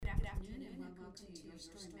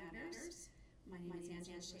Story Matters. My name is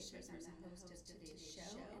Angela Schaefer. I'm the host of today's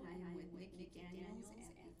show, and I am with Nikki Daniels at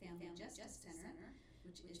the Family Justice Center,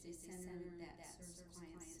 which is a center that serves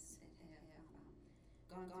clients that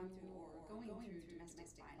have gone through or going through domestic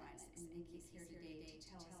violence. And Nikki's here today to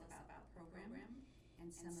tell us about the program and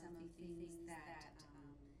some of the things that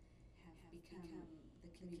have become the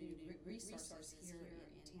community resources here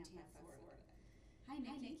in Tampa, Florida. Hi,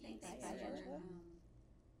 Nikki. Thanks for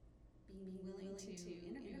being willing to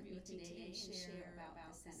interview with me today and share about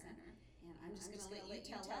the center. And I'm just going to let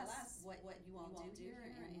you tell us what you all do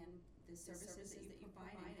here and the services that you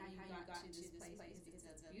provide and how you got to this place, because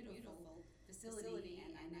it's a beautiful facility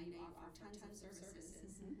and I know you offer tons of services.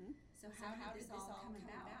 Mm-hmm. So how did this all come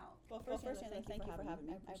about? Well, first, thank you for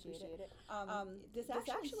having me. I appreciate it. This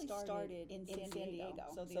actually started in San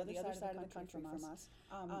Diego, so the other side of the country from us,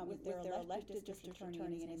 with their elected district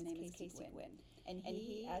attorney, and his name is Casey Gwynn. And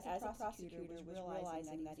he, as a prosecutor, was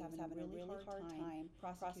realizing that he was having a really hard time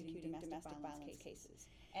prosecuting domestic violence cases.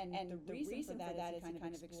 And the reason for that is he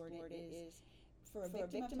kind of explored it is for a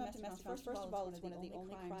victim of domestic violence, first of all, it's one of the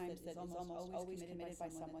only crimes that is almost always committed by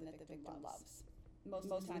someone that the victim loves.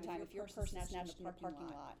 Most of the time, if your person is snatched in a parking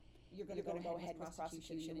lot, you're going to go ahead with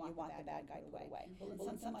prosecution and you want the bad guy put away. Well,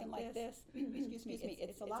 in something like this,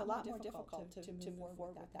 it's a lot more difficult to move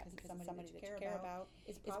forward with that because it's somebody that you care about.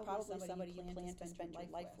 It's probably somebody you plan to spend your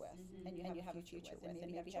life with and you have a future with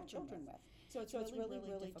and maybe have children with. So it's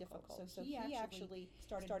really difficult. So he actually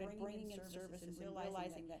started bringing in services and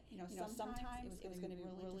realizing that sometimes it was going to be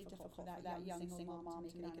really difficult for that young single mom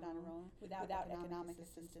to make it on her own without economic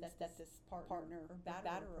assistance that this partner or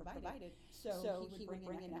batterer provided. So he would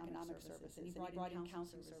bring in economic services, and he brought in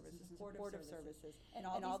counseling services, supportive services, and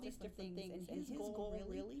all these different things. And his goal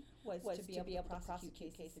really was to be able to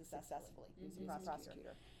prosecute cases successfully. He was a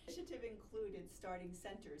prosecutor. The initiative included starting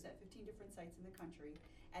centers at 15 different sites in the country,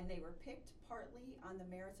 and they were picked partly on the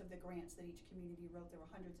merits of the grants that each community wrote. There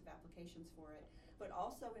were hundreds of applications for it, but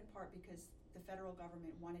also in part because the federal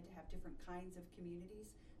government wanted to have different kinds of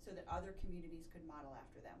communities so that other communities could model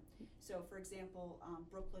after them. So, for example,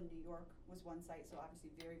 Brooklyn, New York was one site, so obviously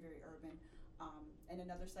very urban, and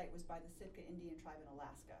another site was by the Sitka Indian Tribe in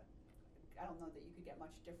Alaska. I don't know that you could get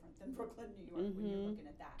much different than Brooklyn, New York when you're looking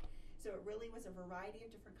at that. So it really was a variety of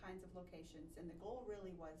different kinds of locations, and the goal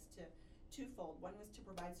really was twofold. One was to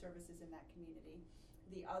provide services in that community.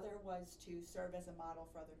 The other was to serve as a model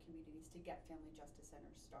for other communities to get family justice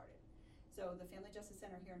centers started. So the Family Justice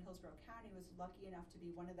Center here in Hillsborough County was lucky enough to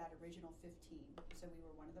be one of that original 15. So we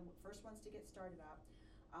were one of the first ones to get started up.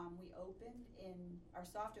 We opened our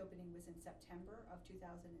soft opening was in September of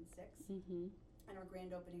 2006. And our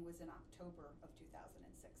grand opening was in October of 2006.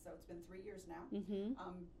 So it's been 3 years now.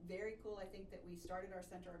 Very cool, I think, that we started our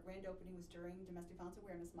center. Our grand opening was during Domestic Violence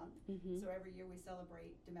Awareness Month. So every year we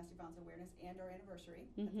celebrate domestic violence awareness and our anniversary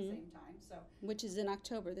at the same time. So which is in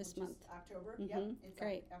October this month. October, yep. It's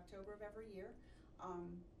great. October of every year.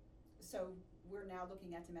 So we're now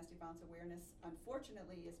looking at domestic violence awareness,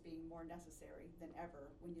 unfortunately, as being more necessary than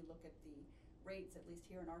ever when you look at the rates, at least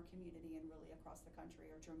here in our community and really across the country,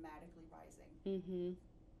 are dramatically rising.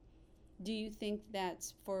 Do you think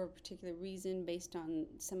that's for a particular reason based on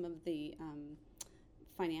some of the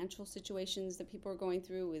financial situations that people are going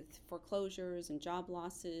through with foreclosures and job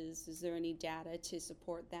losses? Is there any data to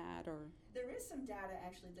support that? Or there is some data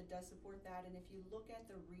actually that does support that, and if you look at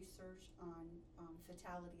the research on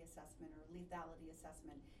fatality assessment or lethality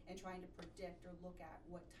assessment and trying to predict or look at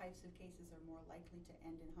what types of cases are more likely to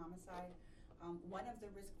end in homicide, one of the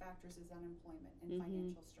risk factors is unemployment and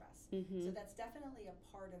financial stress. So that's definitely a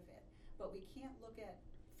part of it, but we can't look at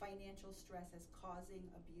financial stress as causing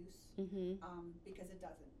abuse because it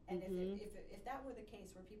doesn't. And if that were the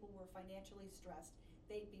case, where people were financially stressed,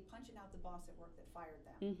 they'd be punching out the boss at work that fired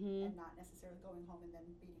them and not necessarily going home and then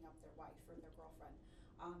beating up their wife or their girlfriend.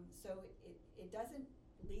 So it doesn't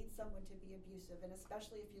lead someone to be abusive, and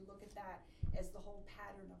especially if you look at that as the whole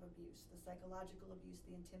pattern of abuse, the psychological abuse,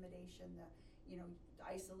 the intimidation, the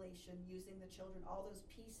isolation, using the children, all those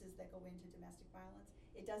pieces that go into domestic violence,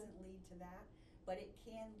 it doesn't lead to that, but it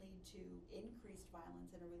can lead to increased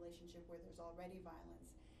violence in a relationship where there's already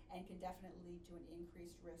violence, and can definitely lead to an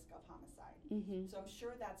increased risk of homicide. So I'm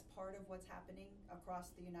sure that's part of what's happening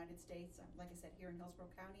across the United States. Like I said, here in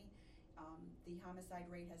Hillsborough County, the homicide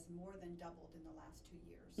rate has more than doubled in the last 2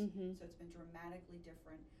 years. So it's been dramatically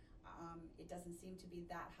different. It doesn't seem to be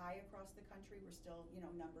that high across the country. We're still,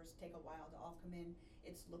 numbers take a while to all come in.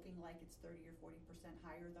 It's looking like it's 30 or 40%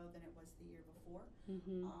 higher, though, than it was the year before.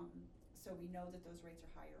 So we know that those rates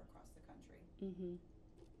are higher across the country.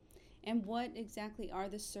 And what exactly are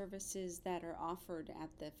the services that are offered at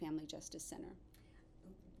the Family Justice Center?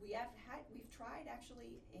 We've tried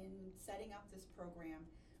actually in setting up this program.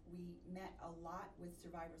 We met a lot with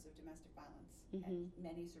survivors of domestic violence, and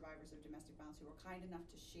many survivors of domestic violence who were kind enough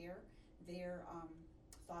to share their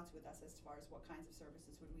thoughts with us as far as what kinds of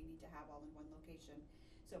services would we need to have all in one location.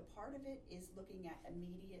 So part of it is looking at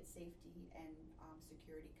immediate safety and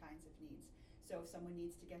security kinds of needs. So if someone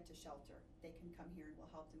needs to get to shelter, they can come here and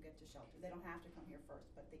we'll help them get to shelter. They don't have to come here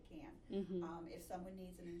first, but they can. If someone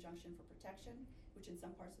needs an injunction for protection, which in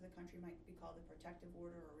some parts of the country might be called a protective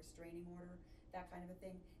order or restraining order, that kind of a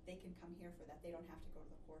thing, they can come here for that. They don't have to go to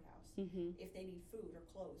the courthouse. If they need food or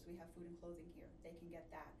clothes, we have food and clothing here. They can get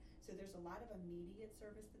that. So there's a lot of immediate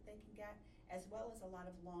service that they can get, as well as a lot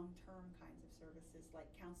of long-term kinds of services like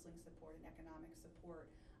counseling support and economic support,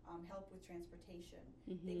 help with transportation,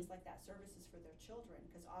 things like that, services for their children,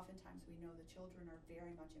 because oftentimes we know the children are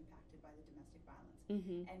very much impacted by the domestic violence.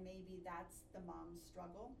 And maybe that's the mom's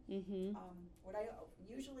struggle. What I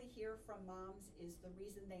usually hear from moms is the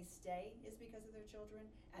reason they stay is because of their children,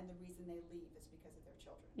 and the reason they leave is because of their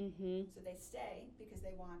children. So they stay because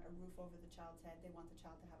they want a roof over the child's head, they want the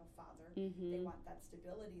child to have a father, they want that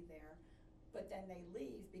stability there. But then they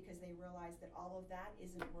leave because they realize that all of that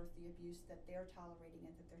isn't worth the abuse that they're tolerating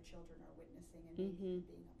and that their children are witnessing and maybe even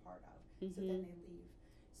being a part of. So then they leave.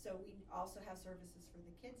 So we also have services for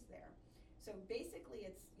the kids there. So basically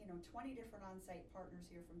it's 20 different on-site partners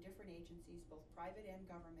here from different agencies, both private and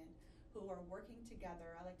government, who are working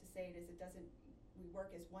together. I like to say we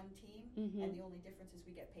work as one team, and the only difference is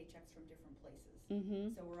we get paychecks from different places.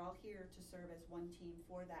 So we're all here to serve as one team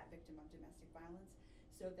for that victim of domestic violence,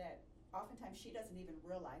 so that oftentimes she doesn't even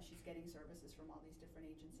realize she's getting services from all these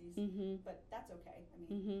different agencies, but that's okay. I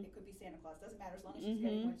mean, it could be Santa Claus, doesn't matter, as long as she's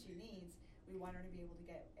getting what she needs. We want her to be able to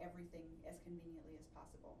get everything as conveniently as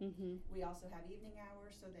possible. We also have evening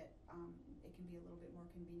hours so that it can be a little bit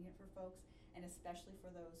more convenient for folks, and especially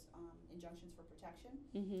for those injunctions for protection,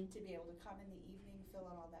 to be able to come in the evening, fill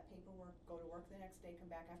out all that paperwork, go to work the next day,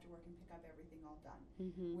 come back after work and pick up everything all done.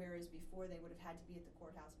 Whereas before they would have had to be at the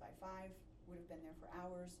courthouse by 5, would have been there for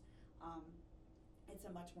hours. It's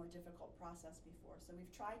a much more difficult process before. So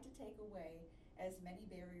we've tried to take away as many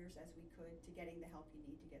barriers as we could to getting the help you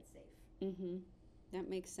need to get safe. That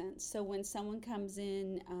makes sense. So when someone comes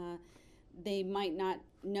in, they might not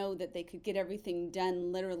know that they could get everything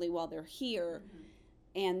done literally while they're here,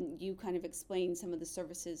 and you kind of explain some of the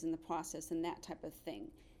services and the process and that type of thing.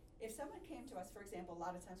 If someone came to us, for example, a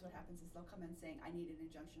lot of times what happens is they'll come in saying, I need an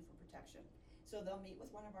injunction for protection. So they'll meet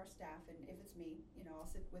with one of our staff, and if it's me, I'll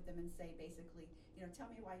sit with them and say basically, tell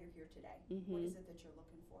me why you're here today. What is it that you're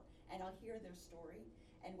looking for? And I'll hear their story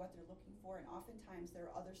and what they're looking for, and oftentimes there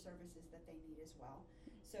are other services that they need as well.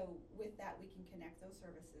 So with that, we can connect those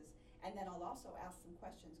services, and then I'll also ask some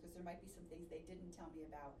questions, because there might be some things they didn't tell me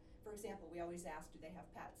about. For example, we always ask, do they have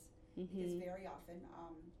pets? Because very often,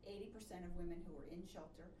 80% of women who are in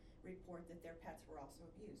shelter report that their pets were also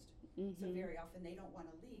abused. So very often they don't want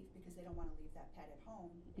to leave because they don't want to leave that pet at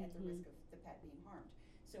home at the risk of the pet being harmed.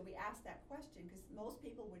 So we ask that question because most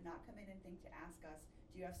people would not come in and think to ask us,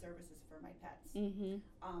 do you have services for my pets?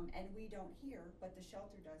 And we don't here, but the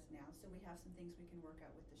shelter does now. So we have some things we can work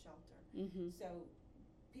out with the shelter. So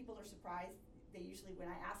people are surprised. They usually, when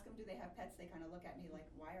I ask them, do they have pets, they kind of look at me like,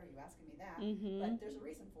 why are you asking me that? But there's a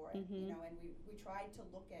reason for it, and we tried to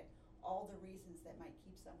look at all the reasons that might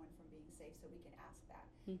keep someone from being safe, so we can ask that.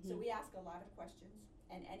 So we ask a lot of questions,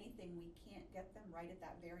 and anything we can't get them right at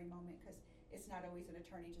that very moment, because it's not always an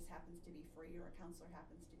attorney just happens to be free or a counselor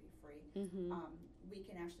happens to be free. We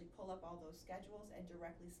can actually pull up all those schedules and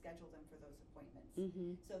directly schedule them for those appointments.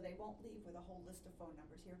 So they won't leave with a whole list of phone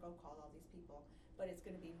numbers. Here, go call all these people. But it's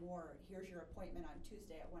going to be more, here's your appointment on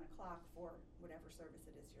Tuesday at 1 o'clock for whatever service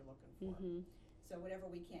it is you're looking for. So whatever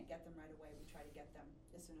we can't get them right away, we try to get them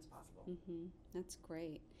as soon as possible. That's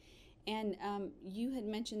great. And you had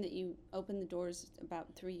mentioned that you opened the doors about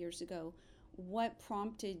 3 years ago. What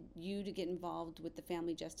prompted you to get involved with the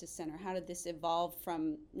Family Justice Center? How did this evolve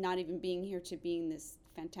from not even being here to being this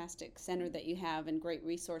fantastic center that you have and great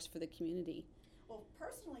resource for the community? Well,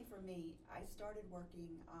 personally for me, I started working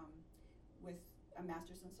with a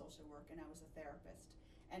master's in social work, and I was a therapist.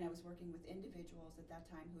 And I was working with individuals at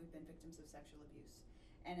that time who had been victims of sexual abuse.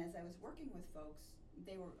 And as I was working with folks,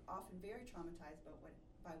 they were often very traumatized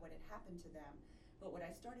by what had happened to them. But what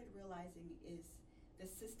I started realizing is the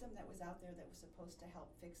system that was out there that was supposed to help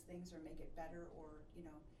fix things or make it better or,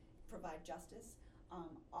 provide justice,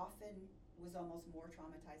 often was almost more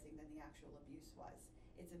traumatizing than the actual abuse was.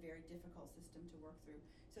 It's a very difficult system to work through.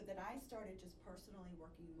 So that I started just personally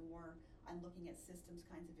working more on looking at systems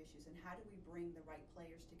kinds of issues and how do we bring the right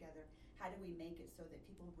players together? How do we make it so that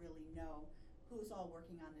people really know who's all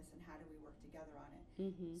working on this and how do we work together on it.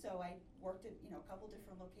 So I worked at, a couple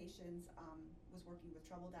different locations, was working with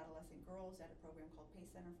troubled adolescent girls at a program called Pace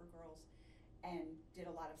Center for Girls, and did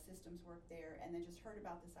a lot of systems work there, and then just heard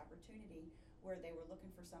about this opportunity where they were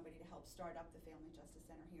looking for somebody to help start up the Family Justice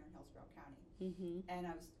Center here in Hillsborough County. And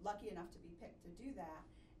I was lucky enough to be picked to do that,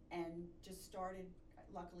 and just started,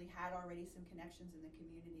 luckily had already some connections in the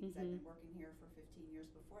community because I've been working here for 15 years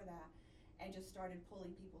before that, and just started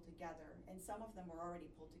pulling people together. And some of them were already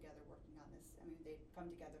pulled together working on this. I mean, they'd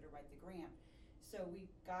come together to write the grant. So we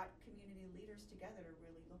got community leaders together to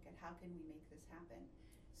really look at how can we make this happen.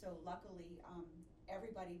 So luckily,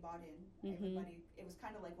 everybody bought in. Everybody, it was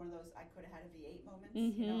kind of like one of those I could have had a V8 moments,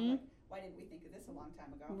 like, why didn't we think of this a long time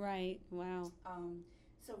ago? Right, wow.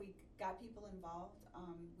 So we got people involved.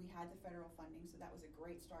 We had the federal funding, so that was a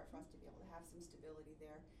great start for us to be able to have some stability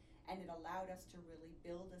there. And it allowed us to really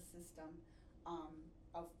build a system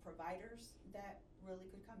of providers that really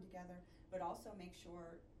could come together, but also make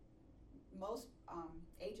sure most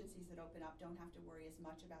agencies that open up don't have to worry as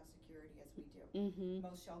much about security as we do.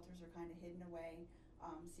 Most shelters are kind of hidden away,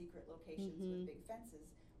 secret locations with big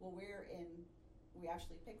fences. Well, we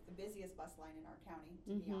actually picked the busiest bus line in our county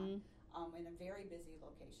to be on, in a very busy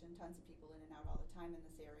location, tons of people in and out all the time in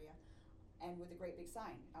this area, and with a great big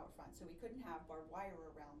sign out front. So we couldn't have barbed wire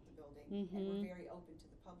around the building, and we're very open to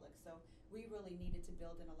the public. So we really needed to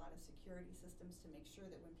build in a lot of security systems to make sure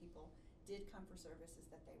that when people did come for services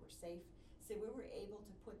that they were safe. So we were able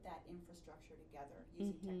to put that infrastructure together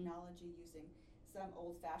using technology, using some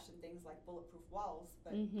old-fashioned things like bulletproof walls,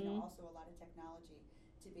 but also a lot of technology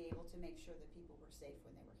to be able to make sure that people were safe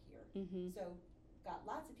when they were here. So got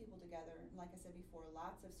lots of people together, and like I said before,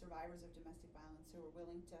 lots of survivors of domestic violence who were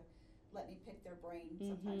willing to let me pick their brain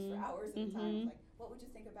sometimes for hours at a time, like, what would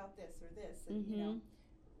you think about this or this, and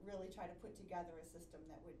really try to put together a system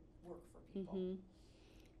that would work for people.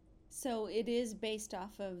 So it is based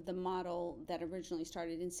off of the model that originally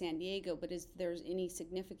started in San Diego, but is there any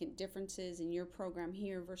significant differences in your program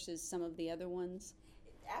here versus some of the other ones?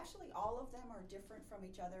 Actually, all of them are different from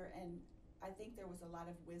each other, and I think there was a lot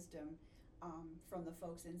of wisdom from the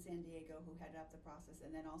folks in San Diego who headed up the process,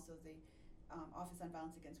 and then also the Office on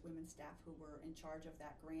Violence Against Women staff who were in charge of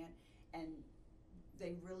that grant, and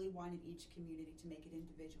they really wanted each community to make it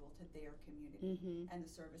individual to their community and the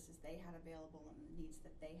services they had available and the needs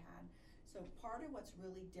that they had. So part of what's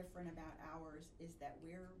really different about ours is that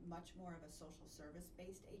we're much more of a social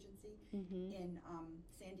service-based agency. In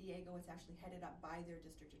San Diego, it's actually headed up by their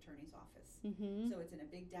district attorney's office. So it's in a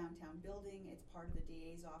big downtown building. It's part of the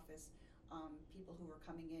DA's office. People who are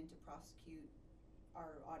coming in to prosecute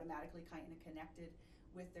are automatically kind of connected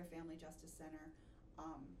with their Family Justice Center.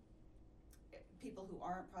 People who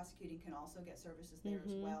aren't prosecuting can also get services there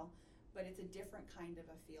as well, but it's a different kind of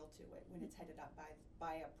a feel to it when it's headed up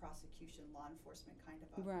by a prosecution law enforcement kind of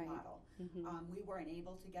a model. We weren't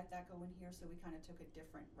able to get that going here, so we kind of took a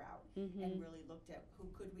different route and really looked at who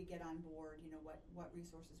could we get on board, what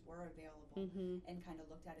resources were available, and kind of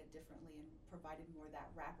looked at it differently and provided more of that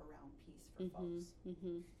wraparound piece for folks.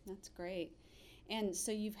 That's great. And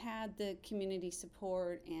so you've had the community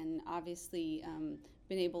support and obviously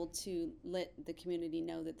been able to let the community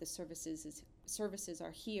know that the services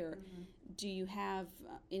are here. Do you have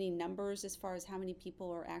any numbers as far as how many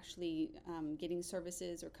people are actually getting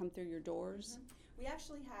services or come through your doors? We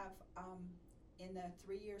actually have, in the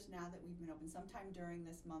 3 years now that we've been open, sometime during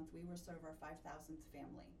this month, we will serve our 5,000th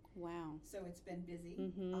family. Wow. So it's been busy.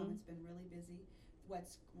 It's been really busy.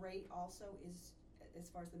 What's great also is, as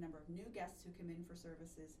far as the number of new guests who come in for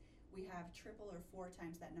services, we have triple or 4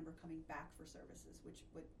 times that number coming back for services, which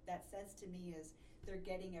what that says to me is they're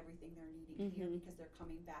getting everything they're needing here because they're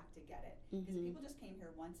coming back to get it. Because if people just came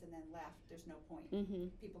here once and then left, there's no point.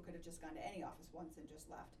 People could have just gone to any office once and just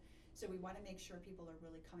left. So we want to make sure people are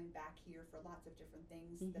really coming back here for lots of different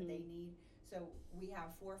things that they need. So we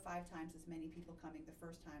have 4 or 5 times as many people coming the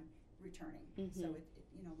first time returning. So it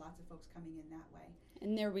lots of folks coming in that way.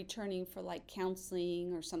 And they're returning for like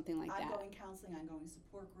counseling or something like that? Ongoing counseling, ongoing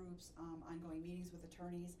support groups, ongoing meetings with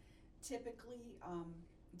attorneys. Typically,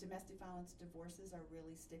 domestic violence divorces are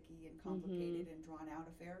really sticky and complicated and drawn out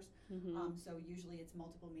affairs. So usually it's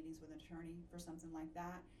multiple meetings with an attorney for something like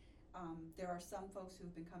that. There are some folks who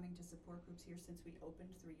have been coming to support groups here since we opened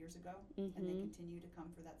 3 years ago, and they continue to come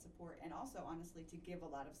for that support, and also honestly to give a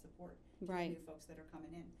lot of support to the new folks that are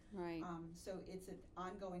coming in. So it's an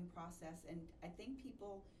ongoing process, and I think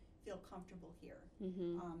people feel comfortable here.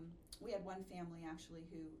 We had one family actually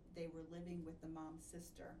who they were living with the mom's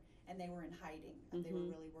sister, and they were in hiding. They were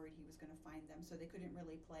really worried he was going to find them, so they couldn't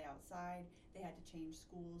really play outside. They had to change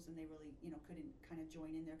schools, and they really, couldn't kind of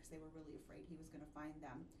join in there because they were really afraid he was going to find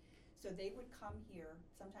them. So they would come here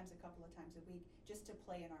sometimes a couple of times a week just to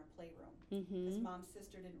play in our playroom. Because mom's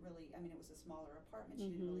sister didn't really, it was a smaller apartment.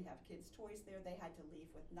 She didn't really have kids' toys there. They had to leave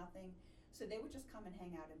with nothing. So they would just come and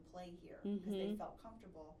hang out and play here because they felt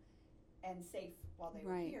comfortable and safe while they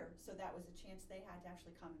were here. So that was a chance they had to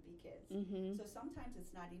actually come and be kids. So sometimes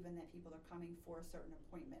it's not even that people are coming for a certain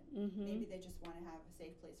appointment. Maybe they just want to have a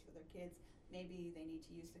safe place for their kids. Maybe they need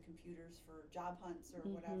to use the computers for job hunts or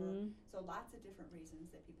whatever. So lots of different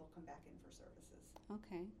reasons that people come back in for services.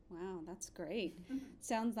 Okay, wow, that's great.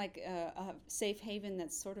 Sounds like a safe haven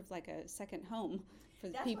that's sort of like a second home for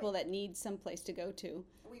the people that need some place to go to.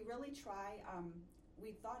 We really try.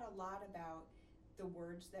 We thought a lot about the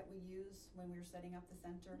words that we use when we were setting up the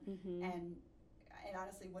center, and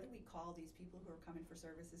honestly, what do we call these people who are coming for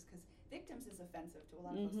services? Because victims is offensive to a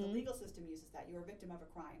lot of folks. The legal system uses that. You're a victim of a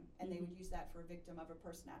crime, and they would use that for a victim of a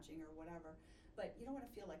purse snatching or whatever. But you don't want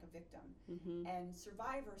to feel like a victim. And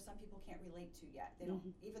survivor, some people can't relate to yet. They don't,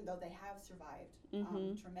 even though they have survived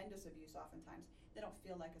tremendous abuse oftentimes, they don't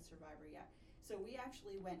feel like a survivor yet. So we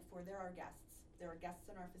actually went for, they're our guests. There are guests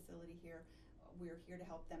in our facility here. We're here to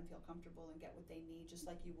help them feel comfortable and get what they need, just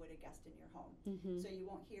like you would a guest in your home. So you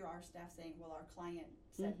won't hear our staff saying, well, our client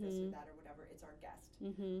said this or that or whatever. It's our guest.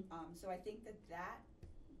 So I think that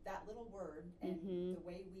little word and the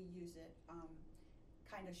way we use it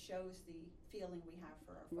kind of shows the feeling we have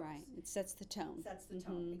for our folks. Right, it sets the tone. Sets the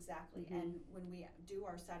tone, exactly. And when we do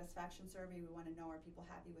our satisfaction survey, we want to know, are people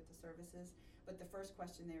happy with the services? But the first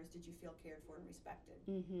question there is, did you feel cared for and respected?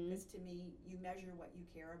 Because to me, you measure what you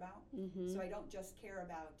care about. So I don't just care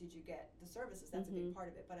about, did you get the services? That's a big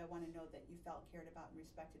part of it. But I want to know that you felt cared about and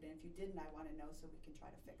respected. And if you didn't, I want to know so we can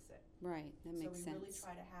try to fix it. Right, that makes sense. So we really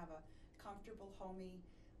try to have a comfortable, homey,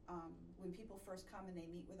 when people first come and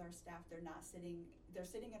they meet with our staff, they're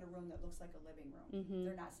sitting in a room that looks like a living room.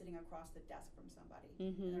 They're not sitting across the desk from somebody.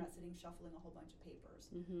 They're not sitting shuffling a whole bunch of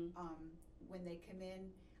papers. When they come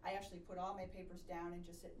in, I actually put all my papers down and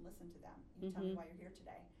just sit and listen to them. You tell me why you're here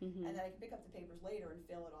today. And then I can pick up the papers later and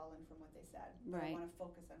fill it all in from what they said. But I want to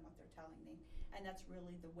focus on what they're telling me. And that's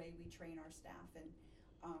really the way we train our staff. And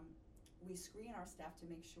we screen our staff to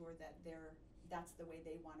make sure that that's the way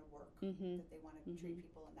they want to work, that they want to treat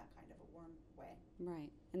people in that kind of a warm way. Right,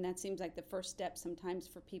 and that seems like the first step sometimes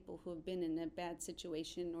for people who have been in a bad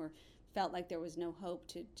situation or felt like there was no hope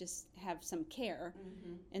to just have some care,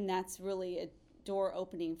 and that's really a door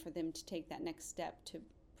opening for them to take that next step to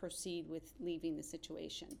proceed with leaving the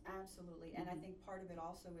situation. Absolutely, and I think part of it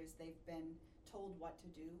also is they've been told what to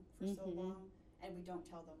do for so long, and we don't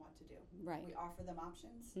tell them what to do. Right. We offer them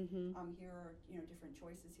options. Here are different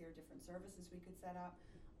choices. Here are different services we could set up.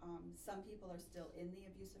 Some people are still in the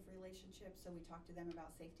abusive relationship, so we talk to them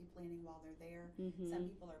about safety planning while they're there. Some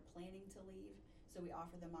people are planning to leave, so we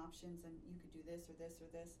offer them options, and you could do this or this or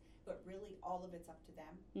this. But really, all of it's up to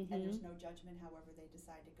them, and there's no judgment however they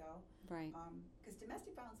decide to go. Right. Because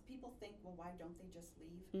domestic violence, people think, well, why don't they just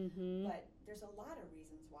leave? But there's a lot of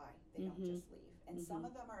reasons why they don't just leave, and some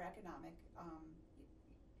of them are economic.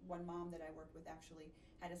 One mom that I worked with actually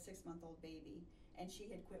had a 6-month-old baby, and she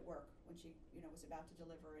had quit work when she, was about to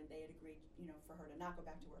deliver, and they had agreed, for her to not go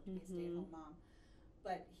back to work, to be a stay-at-home mom.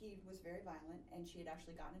 But he was very violent, and she had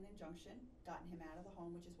actually gotten an injunction, gotten him out of the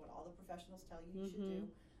home, which is what all the professionals tell you should do.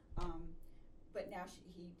 But now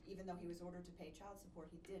he, even though he was ordered to pay child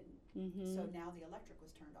support, he didn't. So now the electric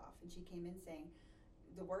was turned off, and she came in saying,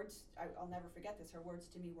 the words, I'll never forget this, her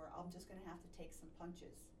words to me were, I'm just going to have to take some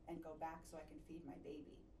punches and go back so I can feed my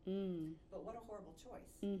baby. But what a horrible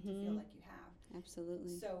choice to feel like you have.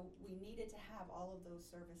 Absolutely. So we needed to have all of those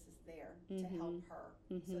services there to help her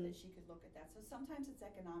so that she could look at that. So sometimes it's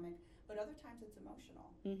economic, but other times it's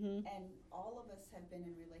emotional. And all of us have been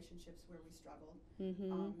in relationships where we struggled,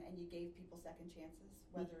 and you gave people second chances,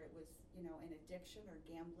 whether it was, an addiction or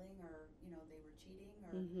gambling or, they were cheating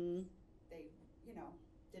or they,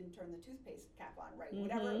 didn't turn the toothpaste cap on right.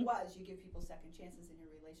 Whatever it was, you give people second chances in your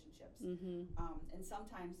relationships. And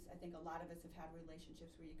sometimes I think a lot of us have had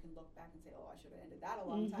relationships where you can look back and say, oh, I should have ended that a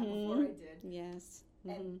long time before I did. Yes.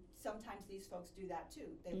 And sometimes these folks do that too.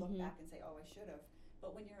 They look back and say, oh, I should have.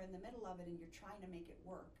 But when you're in the middle of it and you're trying to make it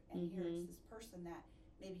work, and here it's this person that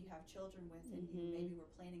maybe you have children with and you maybe were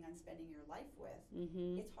planning on spending your life with,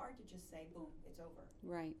 it's hard to just say, boom, it's over.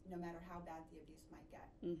 Right. No matter how bad the abuse might get.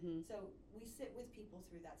 So we sit with people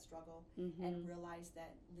through that struggle and realize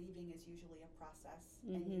that leaving is usually a process,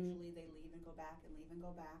 and usually they leave and go back and leave and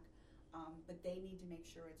go back. But they need to make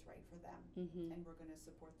sure it's right for them, and we're going to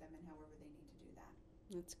support them in however they need to do that.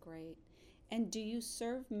 That's great. And do you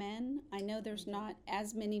serve men? I know there's not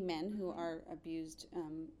as many men who are abused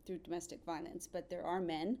through domestic violence, but there are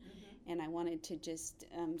men, and I wanted to just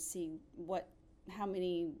see how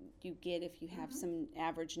many you get, if you have some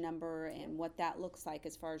average number, and what that looks like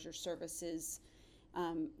as far as your services.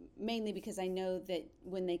 Mainly because I know that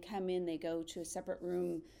when they come in, they go to a separate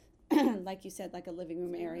room, like you said, like a living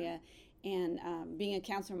room area. And being a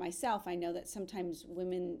counselor myself, I know that sometimes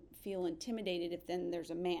women feel intimidated if then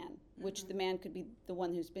there's a man, which the man could be the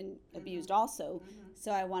one who's been abused also.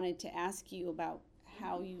 So I wanted to ask you about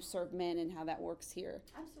how you serve men and how that works here.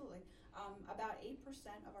 Absolutely. About 8%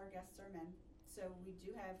 of our guests are men. So we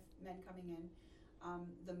do have men coming in.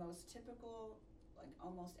 The most typical, like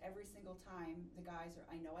almost every single time, the guys are,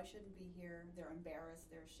 I know I shouldn't be here. They're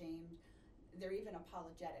embarrassed. They're ashamed. They're even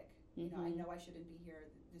apologetic. You know, I know I shouldn't be here.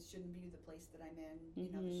 This shouldn't be the place that I'm in. You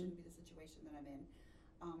know, this shouldn't be the situation that I'm in.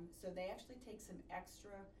 So they actually take some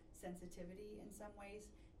extra sensitivity in some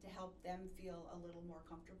ways to help them feel a little more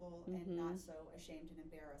comfortable and not so ashamed and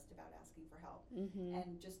embarrassed about asking for help.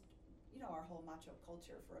 And just, you know, our whole macho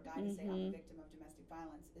culture, for a guy to say I'm a victim of domestic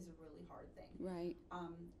violence is a really hard thing. Right.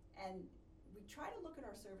 And we try to look at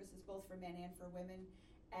our services, both for men and for women,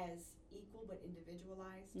 as equal but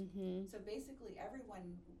individualized. So basically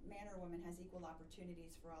everyone, man or woman, has equal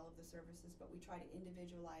opportunities for all of the services, but we try to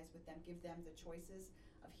individualize with them, give them the choices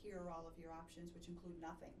of here are all of your options, which include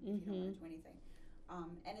nothing if you don't want to do anything.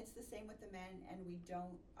 And it's the same with the men, and we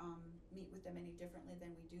don't meet with them any differently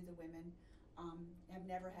than we do the women. Have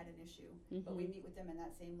never had an issue, but we meet with them in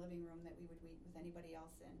that same living room that we would meet with anybody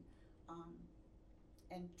else in,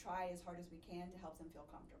 and try as hard as we can to help them feel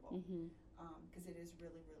comfortable. Because it is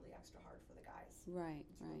really, really extra hard for the guys. Right,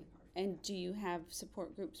 it's right. Really hard and them. Do you have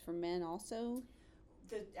support groups for men also?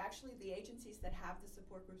 Actually, the agencies that have the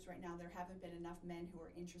support groups right now, there haven't been enough men who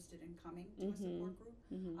are interested in coming to a support group.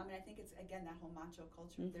 I mean, I think it's, again, that whole macho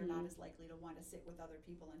culture. They're not as likely to want to sit with other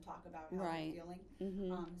people and talk about how they're feeling.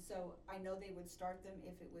 So I know they would start them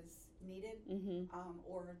if it was needed,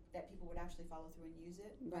 or that people would actually follow through and use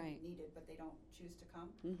it when needed, but they don't choose to come.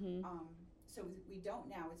 So we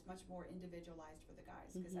don't now. It's much more individualized for the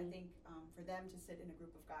guys, because I think for them to sit in a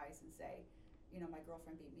group of guys and say, you know, my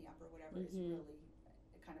girlfriend beat me up or whatever is really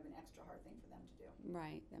kind of an extra hard thing for them to do.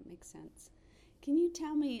 Right, that makes sense. Can you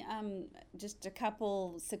tell me just a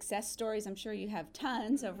couple success stories? I'm sure you have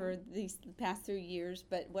tons over these past 3 years,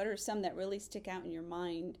 but what are some that really stick out in your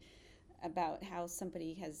mind about how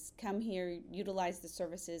somebody has come here, utilized the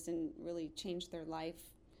services, and really changed their life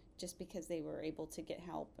just because they were able to get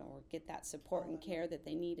help or get that support and care that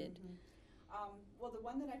they needed? Well, the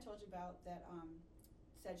one that I told you about that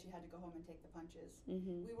said she had to go home and take the punches,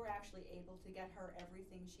 we were actually able to get her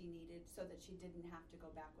everything she needed so that she didn't have to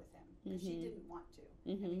go back with him, because she didn't want to.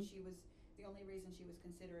 I mean, the only reason she was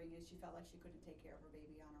considering is she felt like she couldn't take care of her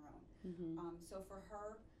baby on her own. So for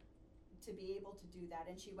her to be able to do that,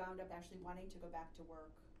 and she wound up actually wanting to go back to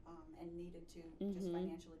work and needed to just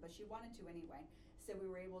financially, but she wanted to anyway. So we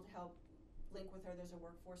were able to help link with her. There's a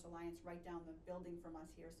workforce alliance right down the building from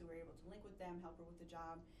us here, so we were able to link with them, help her with the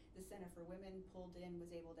job. The Center for Women pulled in,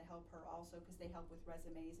 was able to help her also, because they help with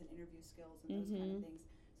resumes and interview skills and those kind of things.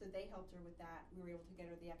 So they helped her with that. We were able to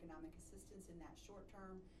get her the economic assistance in that short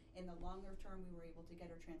term. In the longer term, we were able to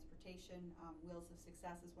get her transportation. Wheels of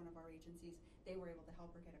Success is one of our agencies. They were able to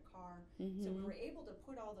help her get a car. So we were able to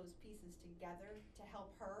put all those pieces together to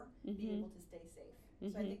help her be able to stay safe.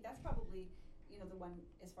 So I think that's probably, you know, the one,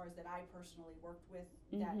 as far as that I personally worked with,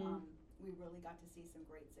 that we really got to see some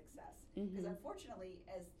great success. Because unfortunately,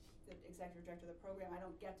 as the executive director of the program, I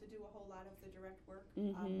don't get to do a whole lot of the direct work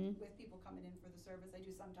with people coming in for the service. I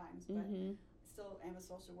do sometimes, but still am a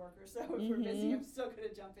social worker, so if we're busy, I'm still going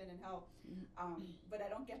to jump in and help. But I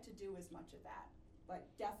don't get to do as much of that. But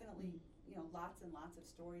definitely, you know, lots and lots of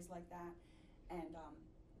stories like that, and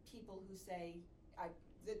people who say,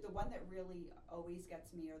 the one that really always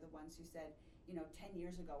gets me are the ones who said, you know, 10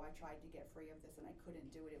 years ago I tried to get free of this and I couldn't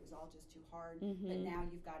do it. It was all just too hard. But now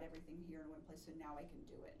you've got everything here in one place, so now I can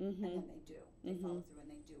do it. And then they do. They follow through and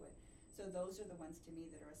they do it. So those are the ones to me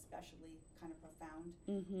that are especially kind of profound,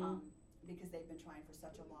 because they've been trying for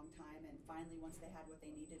such a long time, and finally once they had what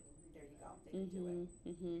they needed, there you go, they could do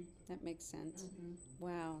it. That makes sense.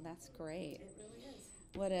 Wow, that's great. It really is.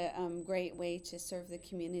 What a great way to serve the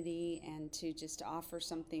community and to just offer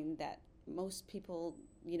something that most people,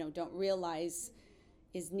 you know, don't realize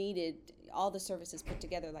is needed. All the services put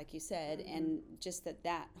together, like you said, and just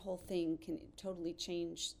that whole thing can totally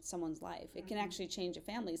change someone's life. It can actually change a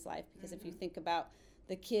family's life, because if you think about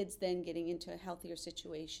the kids then getting into a healthier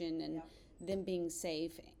situation and them being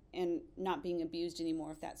safe and not being abused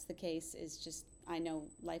anymore, if that's the case, is just I know,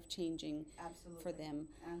 life-changing Absolutely. for them.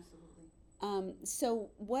 Absolutely. So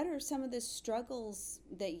what are some of the struggles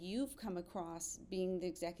that you've come across being the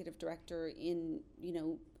executive director in,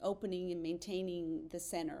 opening and maintaining the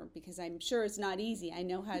center? Because I'm sure it's not easy. I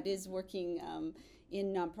know how it is working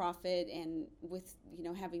in nonprofit and with,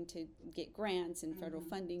 having to get grants and federal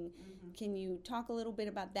funding. Can you talk a little bit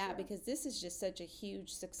about that? Sure. Because this is just such a huge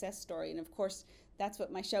success story. And of course, that's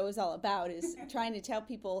what my show is all about, is trying to tell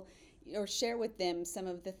people or share with them some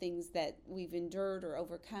of the things that we've endured or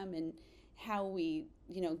overcome, and how we,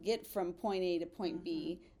 get from point A to point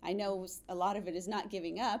B. I know a lot of it is not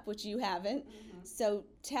giving up, which you haven't. So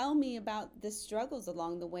tell me about the struggles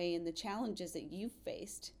along the way and the challenges that you've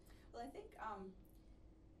faced. Well, I think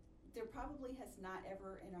there probably has not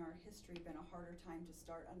ever in our history been a harder time to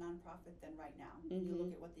start a nonprofit than right now. When you look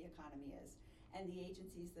at what the economy is. And the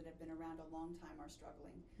agencies that have been around a long time are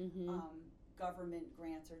struggling. Government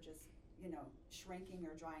grants are just, shrinking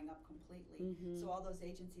or drying up completely. So all those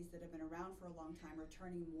agencies that have been around for a long time are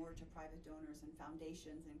turning more to private donors and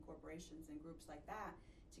foundations and corporations and groups like that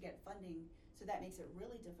to get funding. So that makes it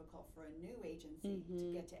really difficult for a new agency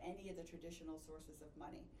to get to any of the traditional sources of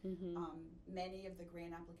money. Many of the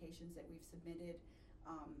grant applications that we've submitted,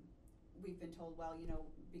 we've been told, well,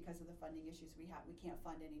 because of the funding issues we can't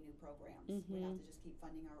fund any new programs. We have to just keep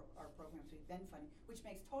funding our programs we've been funding, which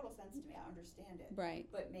makes total sense to me. I understand it. Right.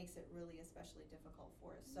 But makes it really especially difficult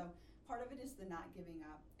for us. So part of it is the not giving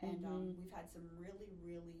up. And we've had some really,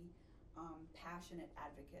 really passionate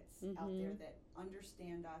advocates out there that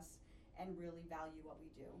understand us and really value what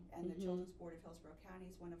we do. And the Children's Board of Hillsborough County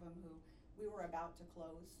is one of them, who we were about to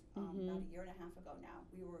close about a year and a half ago now.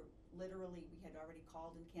 We had already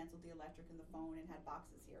called and canceled the electric and the phone and had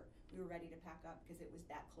boxes here. We were ready to pack up because it was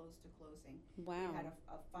that close to closing. Wow. We had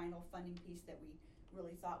a final funding piece that we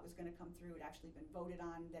really thought was going to come through. It actually been voted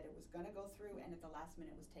on that it was going to go through, and at the last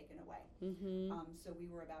minute was taken away. So we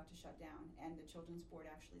were about to shut down, and the Children's Board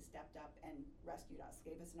actually stepped up and rescued us,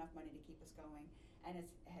 gave us enough money to keep us going, and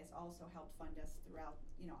has also helped fund us throughout,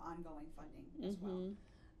 ongoing funding as well.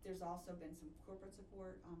 There's also been some corporate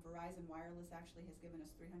support. Verizon Wireless actually has given us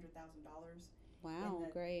 $300,000. Wow,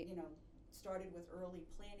 great. Started with early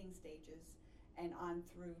planning stages and on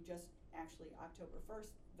through just actually October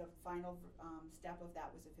 1st. The final step of that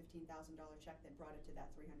was a $15,000 check that brought it to that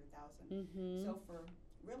 $300,000. So for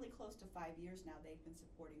really close to 5 years now, they've been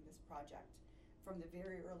supporting this project from the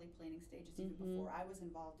very early planning stages, even before I was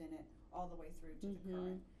involved in it, all the way through to the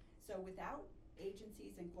current. So without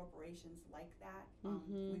agencies and corporations like that,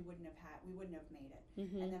 we wouldn't have made it.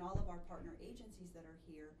 And then all of our partner agencies that are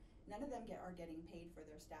here, none of them are getting paid for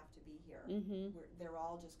their staff to be here. They're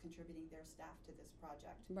all just contributing their staff to this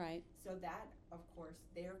project. Right. So that, of course,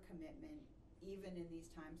 their commitment, even in these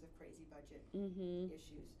times of crazy budget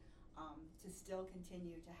issues, to still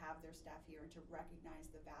continue to have their staff here and to recognize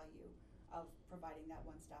the value of providing that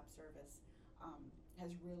one-stop service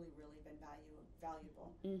has really, really been valuable.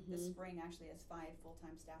 The spring actually has 5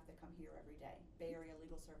 full-time staff that come here every day. Bay Area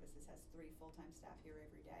Legal Services has 3 full-time staff here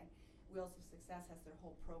every day. Wheels of Success has their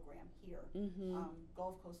whole program here.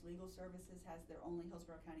 Gulf Coast Legal Services has their only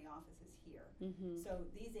Hillsborough County offices here. So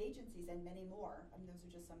these agencies and many more, those are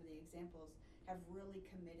just some of the examples, have really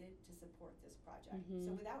committed to support this project.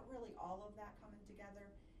 So without really all of that coming together,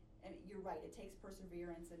 and you're right, it takes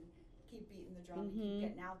perseverance and keep beating the drum and keep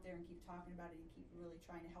getting out there and keep talking about it and keep really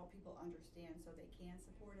trying to help people understand so they can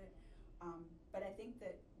support it. But I think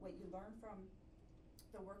that what you learn from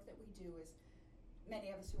the work that we do is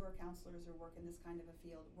many of us who are counselors or work in this kind of a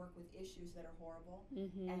field work with issues that are horrible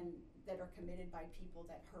and that are committed by people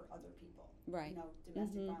that hurt other people. Right.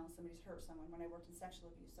 Domestic violence, somebody's hurt someone. When I worked in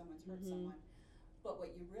sexual abuse, someone's hurt someone. But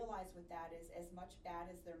what you realize with that is, as much bad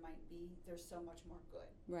as there might be, there's so much more good.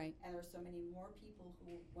 Right. And there's so many more people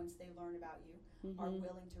who, once they learn about you, are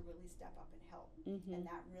willing to really step up and help. And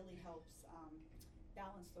that really helps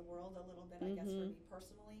balance the world a little bit, I guess, for me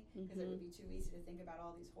personally, because it would be too easy to think about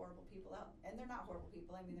all these horrible people out. And they're not horrible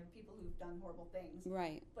people. They're people who've done horrible things.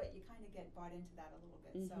 Right. But you kind of get bought into that a little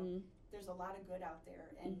bit. So there's a lot of good out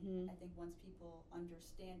there. And I think once people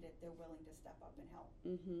understand it, they're willing to step up and help.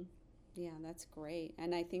 Yeah, that's great.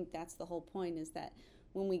 And I think that's the whole point, is that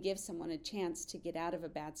when we give someone a chance to get out of a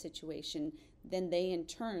bad situation, then they in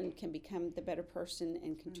turn can become the better person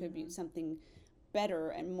and contribute something better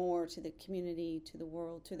and more to the community, to the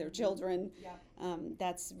world, to their children.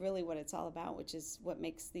 That's really what it's all about, which is what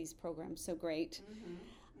makes these programs so great.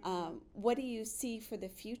 What do you see for the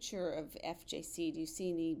future of FJC? Do you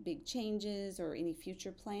see any big changes or any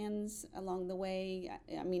future plans along the way?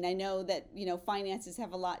 I mean, I know that, finances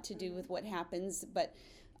have a lot to do with what happens, but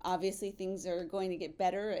obviously things are going to get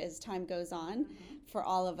better as time goes on for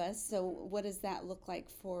all of us. So what does that look like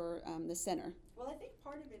for the center? Well, I think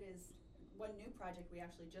part of it is one new project we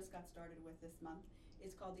actually just got started with this month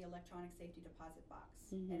is called the Electronic Safety Deposit Box.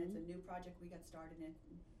 And it's a new project we got started in.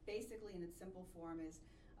 Basically, in its simple form is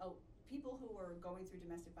people who are going through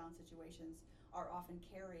domestic violence situations are often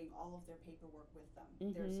carrying all of their paperwork with them,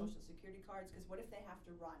 their social security cards, because what if they have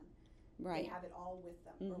to run? Right. They have it all with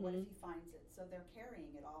them, or what if he finds it? So they're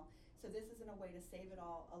carrying it all. So this isn't a way to save it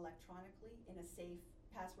all electronically in a safe,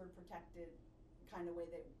 password protected kind of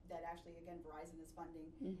way that actually, again, Verizon is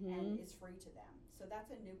funding and is free to them. So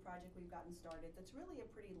that's a new project we've gotten started that's really a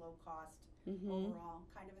pretty low cost overall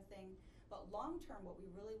kind of a thing. But long term, what we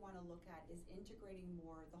really want to look at is integrating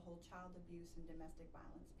more the whole child abuse and domestic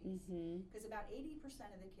violence piece. Because about 80%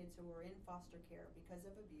 of the kids who were in foster care because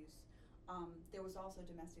of abuse, there was also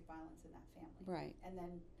domestic violence in that family. Right. And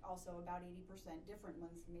then also about 80%, different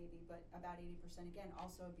ones maybe, but about 80% again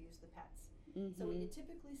also abuse the pets. So what you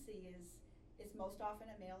typically see is it's most often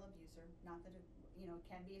a male abuser, not that it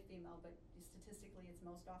can be a female, but statistically it's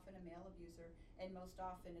most often a male abuser, and most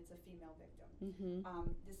often it's a female victim.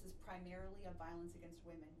 This is primarily a violence against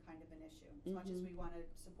women kind of an issue. As much as we want to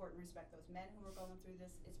support and respect those men who are going through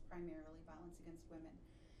this, it's primarily violence against women.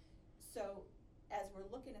 So as we're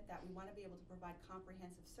looking at that, we want to be able to provide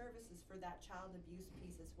comprehensive services for that child abuse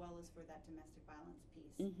piece as well as for that domestic violence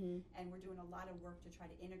piece. And we're doing a lot of work to try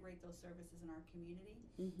to integrate those services in our community,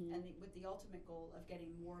 and with the ultimate goal of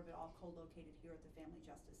getting more of it all co-located here at the Family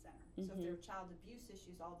Justice Center. So if there are child abuse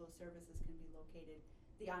issues, all those services can be located.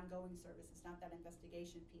 The ongoing services, not that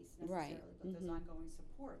investigation piece necessarily, but those ongoing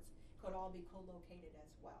supports could all be co-located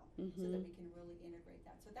as well, so that we can really integrate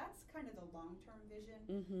that. So that's kind of the long-term vision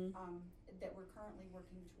that we're currently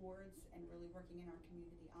working towards and really working in our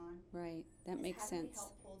community on. Right, that makes sense. How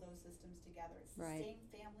do we help pull those systems together? It's the Right. same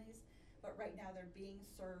families, but right now they're being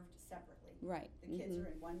served separately. Right. The kids are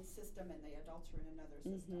in one system and the adults are in another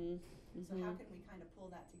system. So how can we kind of pull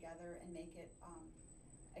that together and make it,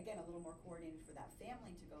 again, a little more coordinated for that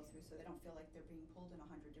family to go through, so they don't feel like they're being pulled in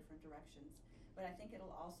 100 different directions. But I think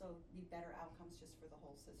it'll also be better outcomes just for the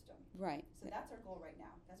whole system. Right. So that's our goal right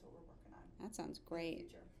now. That's what we're working on. That sounds for the great.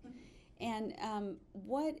 future. And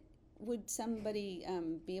what would somebody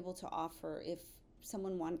be able to offer if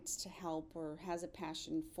someone wants to help or has a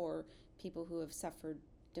passion for people who have suffered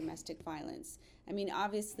domestic violence? I mean,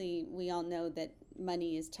 obviously, we all know that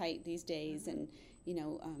money is tight these days, and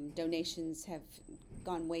donations have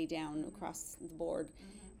gone way down across the board.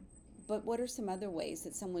 But what are some other ways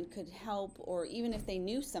that someone could help, or even if they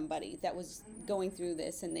knew somebody that was going through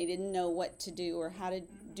this and they didn't know what to do or how to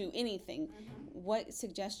do anything, what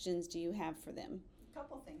suggestions do you have for them? A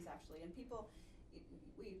couple things actually, and people,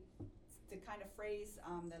 the kind of phrase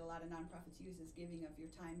that a lot of nonprofits use is giving of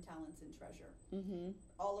your time, talents, and treasure.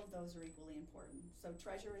 All of those are equally important. So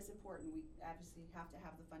treasure is important. We obviously have to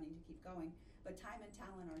have the funding to keep going, but time and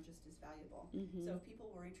talent are just as valuable. So if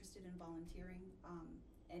people were interested in volunteering,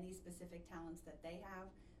 any specific talents that they have,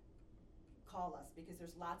 call us, because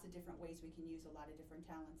there's lots of different ways we can use a lot of different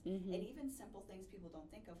talents. And even simple things people don't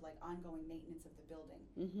think of, like ongoing maintenance of the building.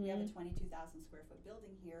 We have a 22,000 square foot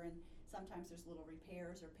building here, and sometimes there's little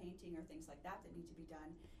repairs or painting or things like that need to be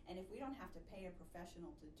done. And if we don't have to pay a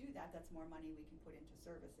professional to do that, that's more money we can put into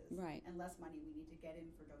services. Right. And less money we need to get in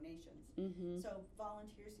for donations. So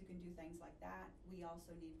volunteers who can do things like that. We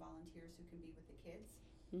also need volunteers who can be with the kids.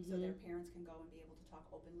 So their parents can go and be able to talk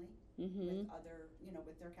openly with other,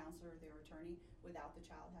 with their counselor or their attorney without the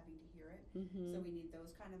child having to hear it. So we need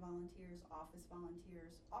those kind of volunteers, office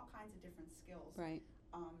volunteers, all kinds of different skills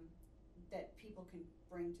that people can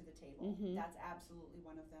bring to the table. That's absolutely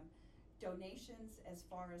one of them. Donations, as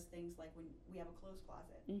far as things like when we have a clothes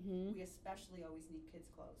closet, we especially always need kids'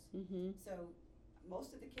 clothes. So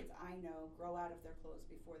most of the kids I know grow out of their clothes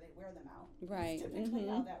before they wear them out. Right. That's typically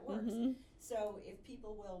how that works. So if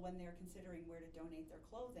people will, when they're considering where to donate their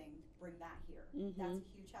clothing, bring that here. That's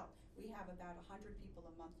a huge help. We have about 100 people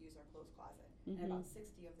a month use our clothes closet, and about 60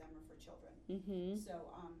 of them are for children.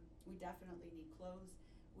 So we definitely need clothes.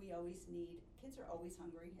 We always need, kids are always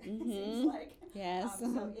hungry, it seems like. Yes.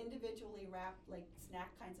 So individually wrapped, like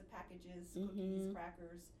snack kinds of packages, cookies,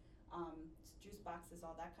 crackers, juice boxes,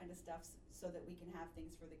 all that kind of stuff, so that we can have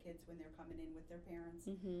things for the kids when they're coming in with their parents.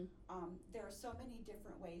 There are so many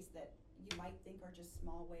different ways that you might think are just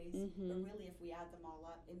small ways, but really if we add them all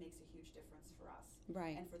up, it makes a huge difference for us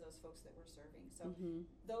and for those folks that we're serving. So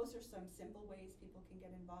those are some simple ways people can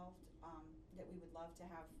get involved that we would love to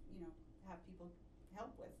have, have people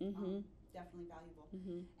help with. Definitely valuable.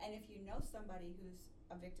 And if you know somebody who's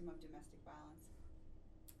a victim of domestic violence,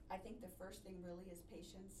 I think the first thing really is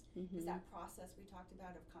patience, because that process we talked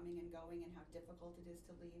about of coming and going and how difficult it is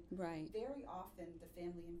to leave. Right. Very often the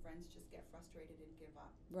family and friends just get frustrated and give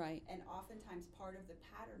up. Right. And oftentimes part of the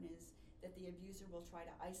pattern is that the abuser will try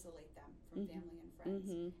to isolate them from family and friends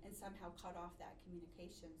and somehow cut off that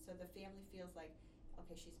communication. So the family feels like,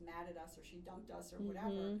 okay, she's mad at us or she dumped us or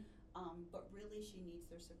whatever, but really she needs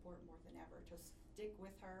their support more than ever to stick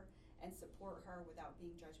with her and support her without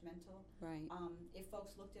being judgmental. Right. If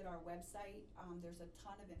folks looked at our website, there's a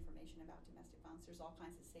ton of information about domestic violence. There's all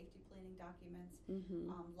kinds of safety planning documents,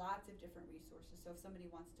 lots of different resources. So if somebody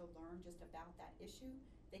wants to learn just about that issue,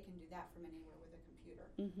 they can do that from anywhere with a computer.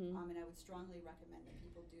 And I would strongly recommend that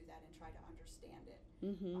people do that and try to understand it.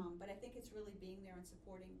 But I think it's really being there and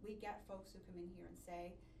supporting. We get folks who come in here and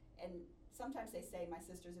say, and sometimes they say, my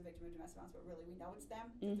sister's a victim of domestic violence, but really we know it's them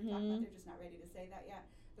that they're talking about. They're just not ready to say that yet.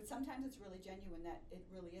 But sometimes it's really genuine that it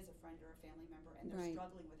really is a friend or a family member and they're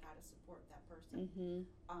struggling with how to support that person.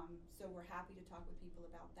 So we're happy to talk with people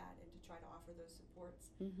about that and to try to offer those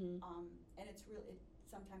supports. And it's really,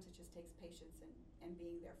 sometimes it just takes patience and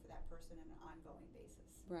being there for that person on an ongoing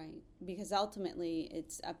basis. Right. Because ultimately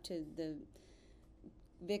it's up to the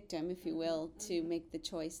victim, if you will, to make the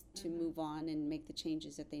choice to move on and make the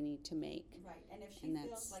changes that they need to make. Right. And if she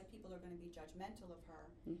feels like people are going to be judgmental of her,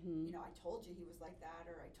 you know, I told you he was like that,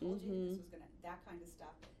 or I told you this was going to, that kind of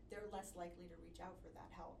stuff, they're less likely to reach out for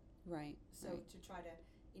that help. Right. So to try to,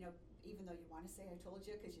 you know, even though you want to say I told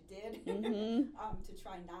you because you did, to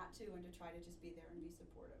try not to and to try to just be there and be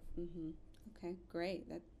supportive. Okay, great.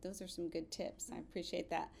 Those are some good tips. I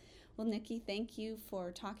appreciate that. Well, Nikki, thank you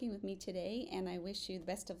for talking with me today, and I wish you the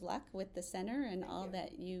best of luck with the center and all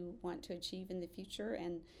that you want to achieve in the future,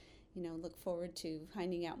 and you know, look forward to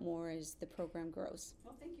finding out more as the program grows.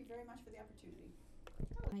 Well, thank you very much for the opportunity.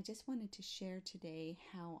 I just wanted to share today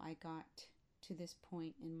how I got to this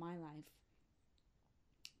point in my life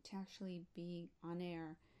to actually be on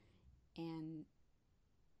air and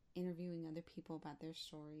interviewing other people about their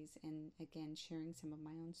stories, and again sharing some of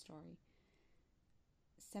my own story.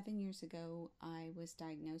 7 years ago, I was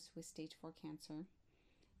diagnosed with stage 4 cancer,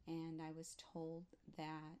 and I was told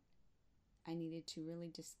that I needed to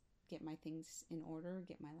really just get my things in order,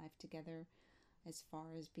 get my life together as far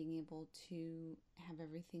as being able to have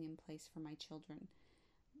everything in place for my children.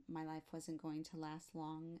 My life wasn't going to last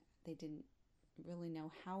long. They didn't really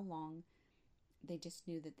know how long. They just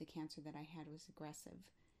knew that the cancer that I had was aggressive.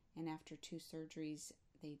 And after 2 surgeries,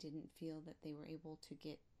 they didn't feel that they were able to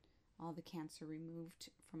get all the cancer removed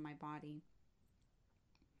from my body.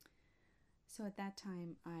 So at that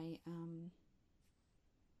time, I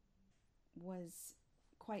was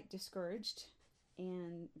quite discouraged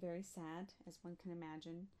and very sad, as one can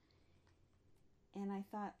imagine. And I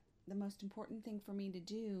thought the most important thing for me to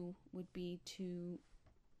do would be to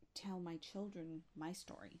tell my children my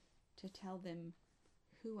story, to tell them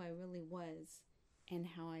who I really was and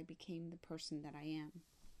how I became the person that I am.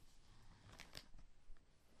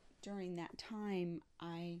 During that time,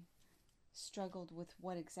 I struggled with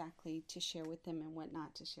what exactly to share with them and what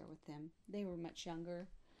not to share with them. They were much younger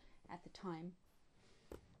at the time.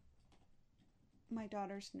 My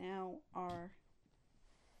daughters now are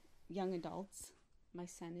young adults. My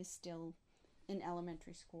son is still in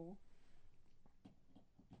elementary school.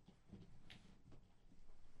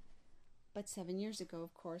 But 7 years ago,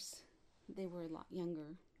 of course, they were a lot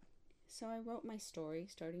younger. So I wrote my story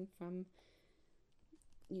starting from,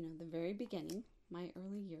 the very beginning, my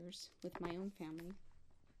early years with my own family.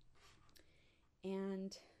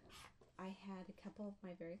 And I had a couple of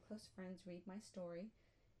my very close friends read my story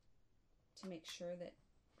to make sure that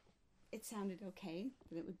it sounded okay,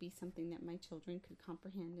 that it would be something that my children could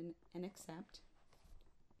comprehend and accept.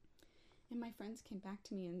 And my friends came back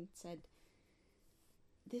to me and said,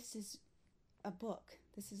 this is a book.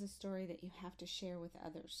 This is a story that you have to share with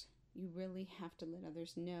others. You really have to let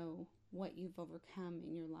others know what you've overcome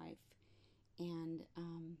in your life and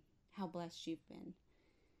how blessed you've been.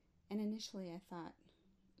 And initially I thought,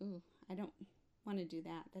 I don't want to do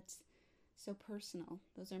that. That's so personal.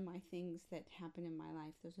 Those are my things that happen in my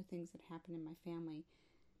life. Those are things that happen in my family.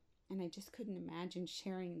 And I just couldn't imagine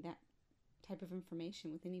sharing that type of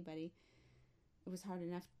information with anybody. It was hard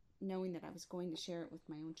enough knowing that I was going to share it with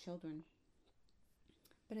my own children.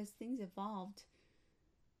 But as things evolved,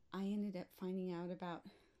 I ended up finding out about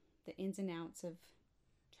the ins and outs of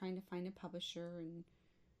trying to find a publisher and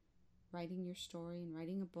writing your story and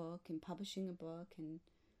writing a book and publishing a book. And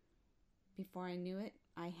before I knew it,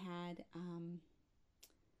 I had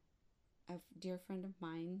a dear friend of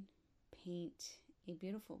mine paint a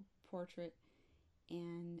beautiful portrait,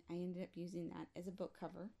 and I ended up using that as a book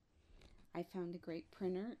cover. I found a great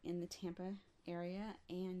printer in the Tampa area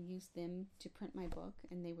and used them to print my book,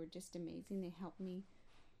 and they were just amazing. They helped me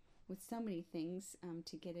with so many things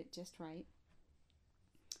to get it just right.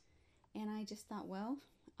 And I just thought, well,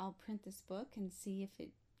 I'll print this book and see if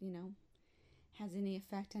it, has any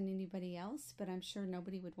effect on anybody else, but I'm sure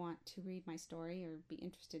nobody would want to read my story or be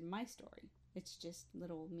interested in my story. It's just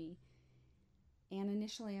little old me. And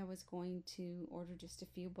initially I was going to order just a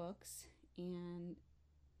few books, and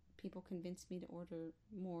people convinced me to order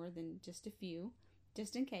more than just a few,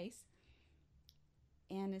 just in case.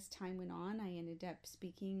 And as time went on, I ended up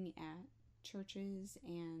speaking at churches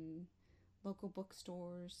and local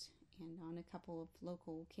bookstores and on a couple of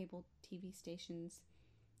local cable TV stations,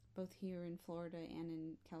 both here in Florida and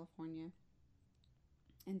in California.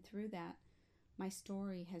 And through that, my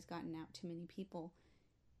story has gotten out to many people.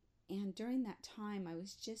 And during that time, I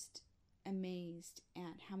was just amazed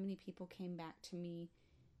at how many people came back to me,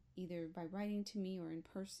 either by writing to me or in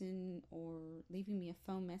person or leaving me a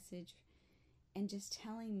phone message, and just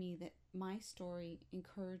telling me that my story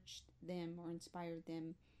encouraged them or inspired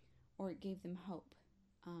them or it gave them hope.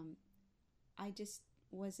 I just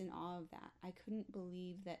was in awe of that. I couldn't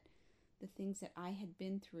believe that the things that I had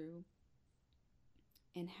been through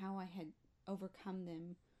and how I had overcome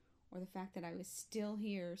them, or the fact that I was still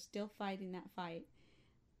here, still fighting that fight,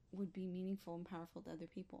 would be meaningful and powerful to other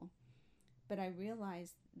people. But I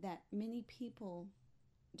realized that many people,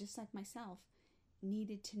 just like myself,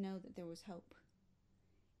 needed to know that there was hope.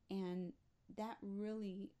 And that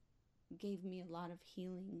really gave me a lot of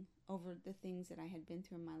healing over the things that I had been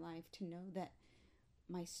through in my life, to know that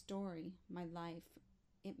my story, my life,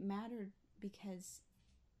 it mattered because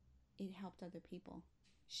it helped other people.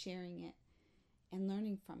 Sharing it and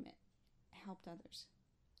learning from it helped others.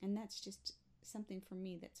 And that's just something for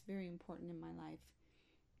me that's very important in my life,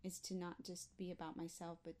 is to not just be about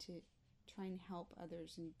myself, but to try and help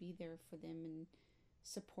others and be there for them and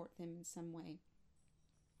support them in some way.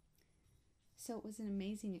 So it was an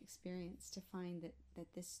amazing experience to find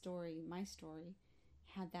that this story, my story,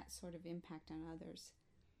 had that sort of impact on others.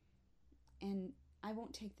 And I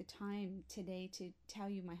won't take the time today to tell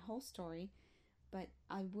you my whole story, but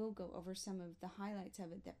I will go over some of the highlights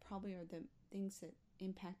of it that probably are the things that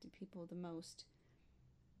impacted people the most.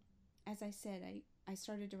 As I said, I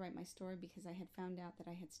started to write my story because I had found out that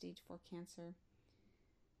I had stage 4 cancer.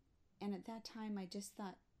 And at that time, I just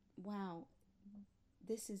thought, wow,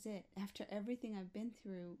 this is it. After everything I've been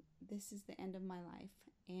through, this is the end of my life.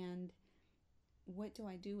 And what do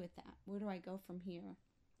I do with that? Where do I go from here?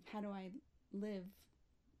 How do I live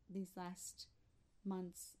these last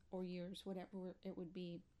months or years, whatever it would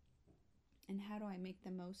be? And how do I make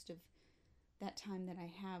the most of that time that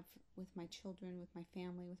I have with my children, with my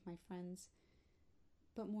family, with my friends?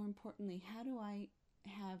 But more importantly, how do I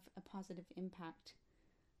have a positive impact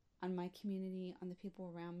on my community, on the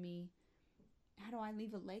people around me? How do I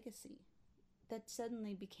leave a legacy? That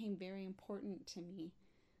suddenly became very important to me.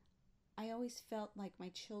 I always felt like my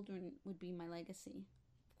children would be my legacy.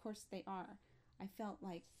 Of course they are. I felt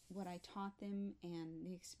like what I taught them and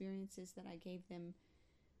the experiences that I gave them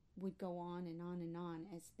would go on and on and on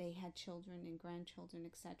as they had children and grandchildren,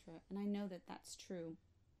 etc. And I know that that's true.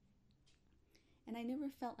 And I never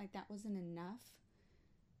felt like that wasn't enough.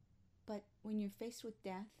 But when you're faced with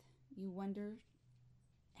death, you wonder,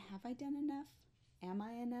 have I done enough? Am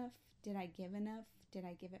I enough? Did I give enough? Did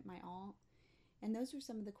I give it my all? And those were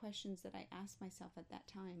some of the questions that I asked myself at that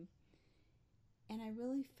time. And I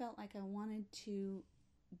really felt like I wanted to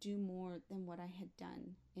do more than what I had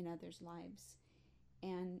done in others' lives.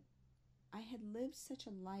 And I had lived such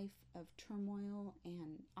a life of turmoil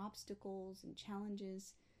and obstacles and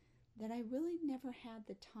challenges that I really never had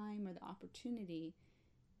the time or the opportunity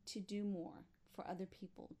to do more for other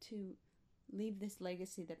people, to leave this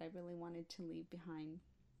legacy that I really wanted to leave behind.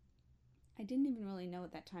 I didn't even really know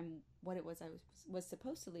at that time what it was I was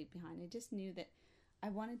supposed to leave behind. I just knew that I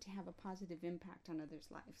wanted to have a positive impact on others'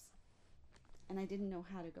 lives. And I didn't know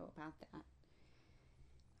how to go about that.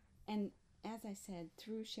 And as I said,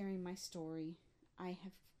 through sharing my story, I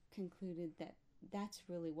have concluded that that's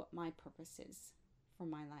really what my purpose is for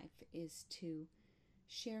my life, is to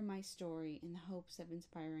share my story in the hopes of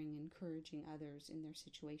inspiring and encouraging others in their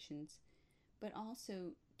situations, but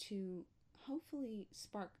also to hopefully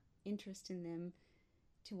spark interest in them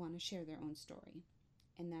to want to share their own story.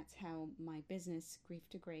 And that's how my business, Grief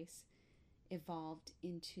to Grace, evolved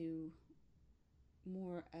into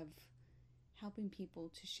more of helping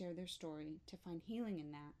people to share their story, to find healing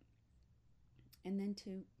in that, and then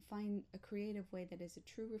to find a creative way that is a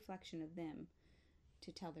true reflection of them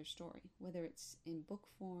to tell their story, whether it's in book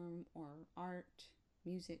form or art,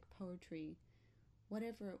 music, poetry,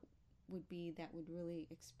 whatever it would be that would really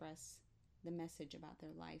express the message about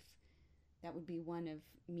their life, that would be one of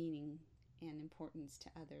meaning and importance to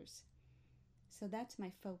others. So that's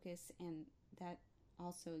my focus, and that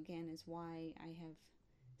also, again, is why I have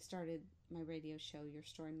started my radio show, Your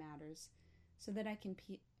Story Matters, so that I can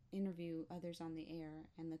interview others on the air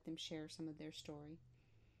and let them share some of their story.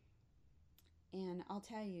 And I'll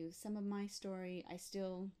tell you, some of my story, I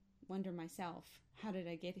still wonder myself, how did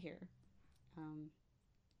I get here?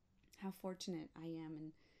 How fortunate I am,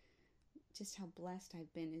 and just how blessed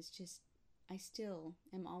I've been is just, I still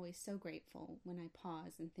am always so grateful when I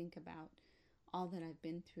pause and think about all that I've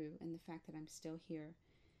been through and the fact that I'm still here.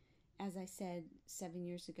 As I said, 7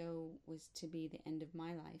 years ago was to be the end of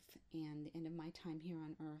my life and the end of my time here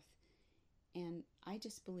on earth. And I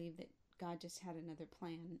just believe that God just had another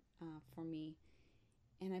plan for me.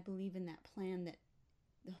 And I believe in that plan that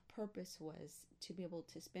the purpose was to be able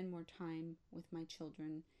to spend more time with my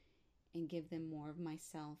children and give them more of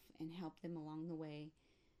myself and help them along the way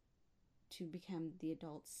to become the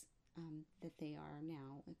adults that they are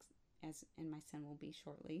now, and my son will be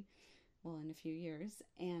shortly, well, in a few years,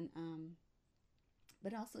 and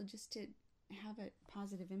but also just to have a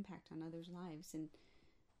positive impact on others' lives. And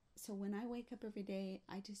so when I wake up every day,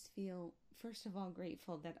 I just feel, first of all,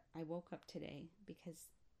 grateful that I woke up today, because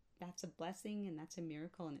that's a blessing and that's a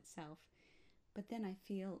miracle in itself. But then I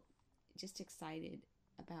feel just excited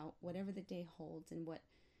about whatever the day holds and what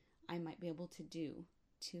I might be able to do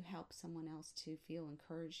to help someone else to feel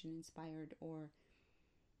encouraged and inspired, or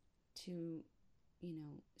to,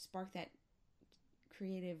 spark that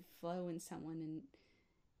creative flow in someone and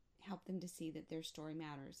help them to see that their story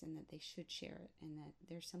matters and that they should share it and that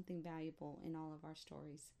there's something valuable in all of our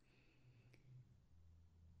stories.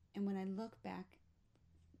 And when I look back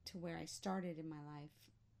to where I started in my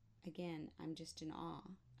life, again, I'm just in awe.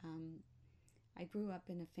 I grew up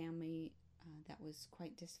in a family that was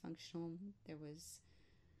quite dysfunctional. There was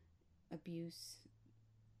abuse,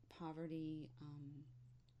 poverty,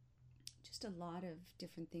 just a lot of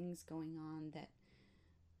different things going on that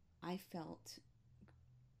I felt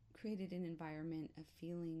created an environment of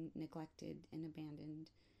feeling neglected and abandoned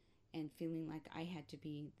and feeling like I had to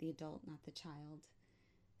be the adult, not the child.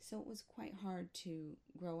 So it was quite hard to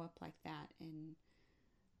grow up like that, and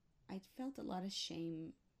I felt a lot of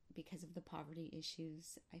shame because of the poverty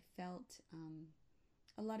issues. I felt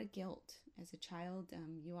a lot of guilt. As a child,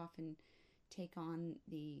 you often take on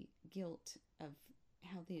the guilt of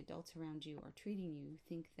how the adults around you are treating you. You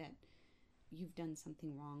think that you've done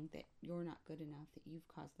something wrong, that you're not good enough, that you've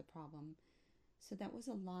caused the problem. So that was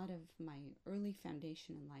a lot of my early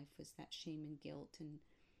foundation in life, was that shame and guilt. And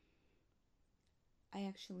I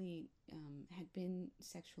actually had been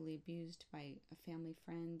sexually abused by a family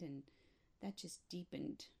friend, and that just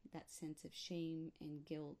deepened that sense of shame and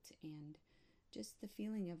guilt and just the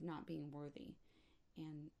feeling of not being worthy.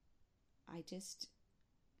 And I just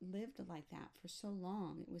lived like that for so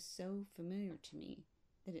long. It was so familiar to me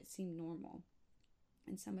that it seemed normal.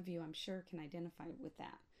 And some of you, I'm sure, can identify with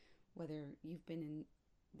that, whether you've been in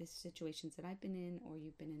the situations that I've been in, or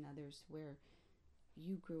you've been in others where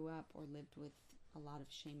you grew up or lived with a lot of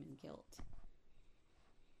shame and guilt.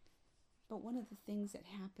 But one of the things that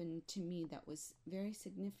happened to me that was very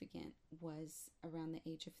significant was around the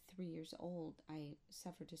age of 3 years old, I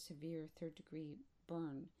suffered a severe third-degree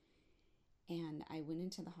burn. And I went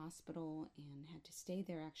into the hospital and had to stay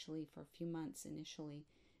there actually for a few months initially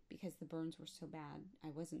because the burns were so bad. I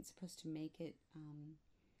wasn't supposed to make it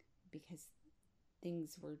because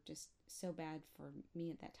things were just so bad for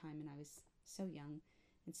me at that time, and I was so young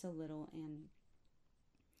and so little. And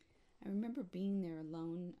I remember being there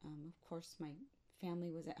alone. Of course, my family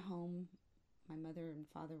was at home. My mother and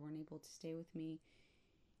father weren't able to stay with me.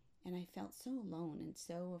 And I felt so alone and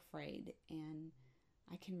so afraid. And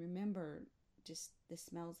I can remember just the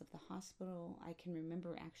smells of the hospital. I can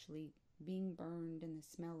remember actually being burned and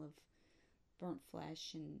the smell of burnt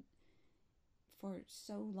flesh. And for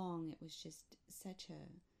so long, it was just such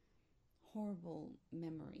a horrible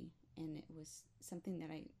memory. And it was something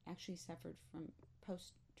that I actually suffered from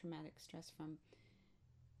post-traumatic stress from,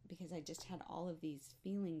 because I just had all of these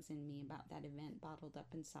feelings in me about that event bottled up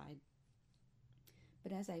inside.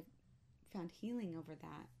 But as I found healing over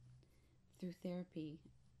that through therapy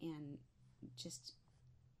and just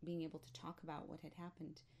being able to talk about what had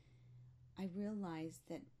happened, I realized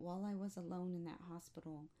that while I was alone in that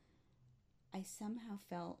hospital, I somehow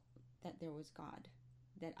felt that there was God,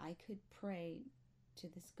 that I could pray to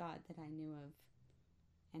this God that I knew of.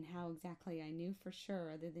 And how exactly I knew for sure,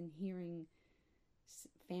 other than hearing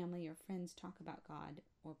family or friends talk about God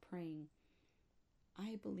or praying,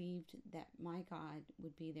 I believed that my God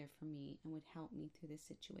would be there for me and would help me through this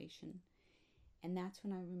situation. And that's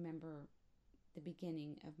when I remember the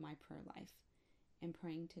beginning of my prayer life and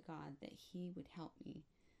praying to God that He would help me,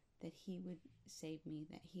 that He would save me,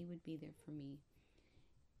 that He would be there for me.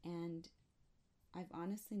 And I've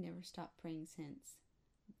honestly never stopped praying since.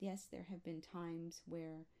 Yes, there have been times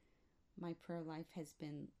where my prayer life has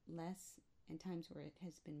been less and times where it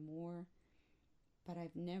has been more, but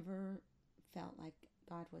I've never felt like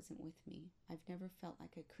God wasn't with me. I've never felt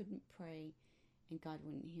like I couldn't pray and God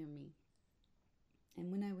wouldn't hear me.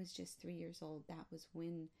 And when I was just 3 years old, that was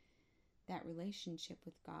when that relationship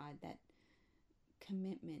with God, that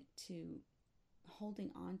commitment to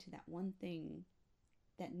holding on to that one thing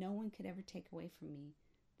that no one could ever take away from me,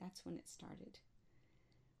 that's when it started.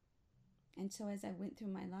 And so as I went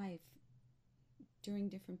through my life, during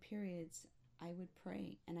different periods, I would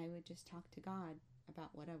pray and I would just talk to God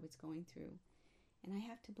about what I was going through. And I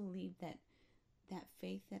have to believe that that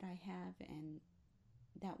faith that I have and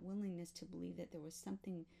that willingness to believe that there was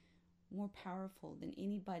something more powerful than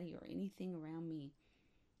anybody or anything around me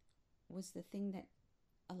was the thing that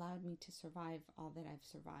allowed me to survive all that I've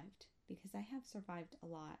survived, because I have survived a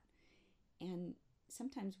lot. And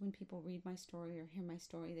sometimes when people read my story or hear my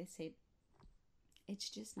story, they say, it's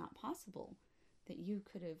just not possible that you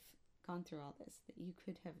could have gone through all this, that you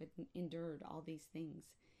could have endured all these things.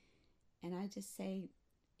 And I just say,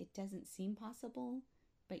 it doesn't seem possible,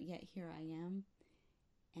 but yet here I am.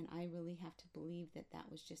 And I really have to believe that that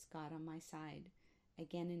was just God on my side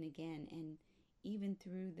again and again. And even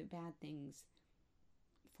through the bad things,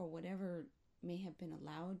 for whatever may have been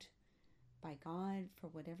allowed by God, for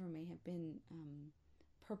whatever may have been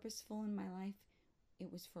purposeful in my life,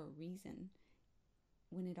 it was for a reason.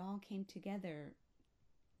 When it all came together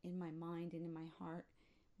in my mind and in my heart,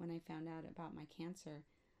 when I found out about my cancer,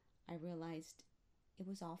 I realized it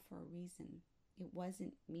was all for a reason. It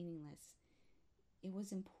wasn't meaningless. It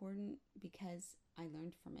was important because I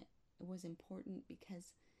learned from it. It was important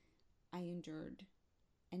because I endured.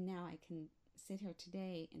 And now I can sit here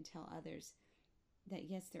today and tell others that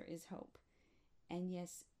yes, there is hope. And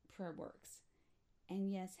yes, prayer works.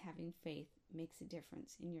 And yes, having faith makes a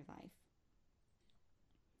difference in your life.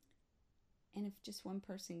 And if just one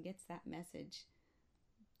person gets that message,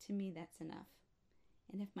 to me, that's enough.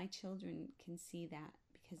 And if my children can see that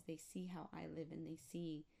because they see how I live and they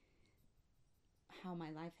see how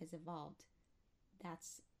my life has evolved,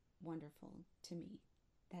 that's wonderful to me.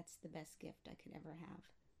 That's the best gift I could ever have.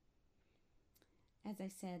 As I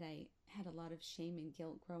said, I had a lot of shame and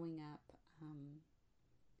guilt growing up.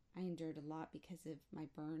 I endured a lot because of my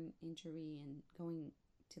burn injury and going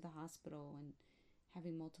to the hospital and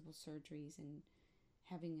having multiple surgeries and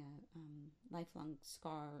having a lifelong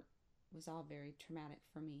scar was all very traumatic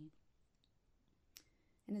for me.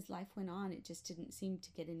 And as life went on, it just didn't seem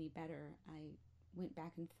to get any better. I went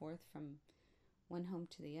back and forth from one home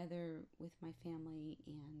to the other with my family,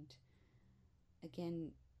 and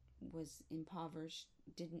again was impoverished,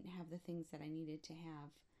 didn't have the things that I needed to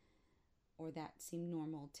have or that seemed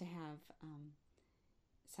normal to have.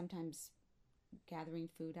 Sometimes gathering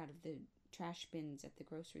food out of the trash bins at the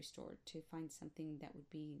grocery store to find something that would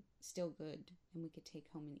be still good and we could take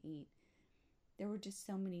home and eat. There were just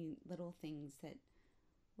so many little things that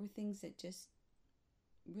were things that just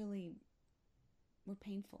really were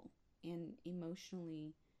painful and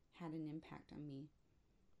emotionally had an impact on me.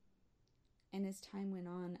 And as time went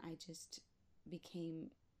on, I just became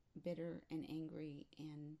bitter and angry,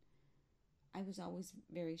 and I was always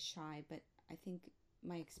very shy, but I think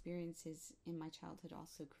my experiences in my childhood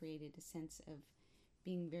also created a sense of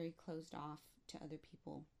being very closed off to other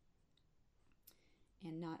people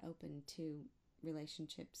and not open to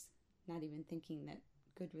relationships, not even thinking that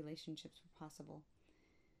good relationships were possible.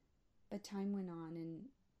 But time went on, and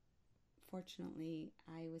fortunately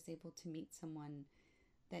I was able to meet someone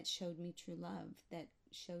that showed me true love, that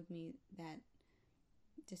showed me that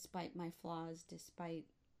despite my flaws, despite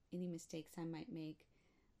any mistakes I might make,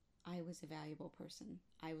 I was a valuable person.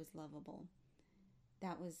 I was lovable.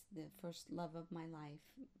 That was the first love of my life,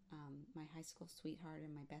 my high school sweetheart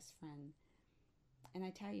and my best friend. And I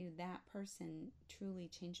tell you, that person truly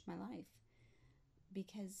changed my life,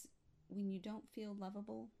 because when you don't feel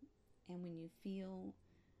lovable and when you feel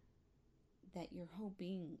that your whole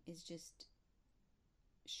being is just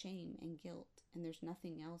shame and guilt and there's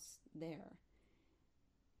nothing else there,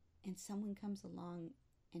 and someone comes along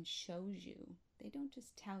and shows you, they don't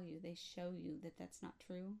just tell you, they show you that that's not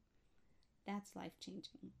true, that's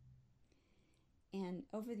life-changing. And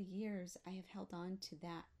over the years, I have held on to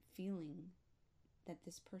that feeling that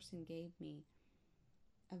this person gave me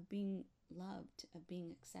of being loved, of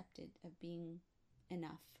being accepted, of being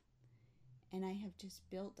enough. And I have just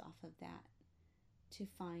built off of that to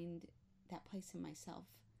find that place in myself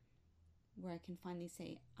where I can finally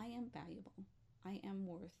say, I am valuable. I am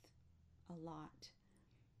worth a lot.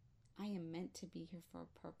 I am meant to be here for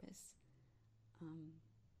a purpose.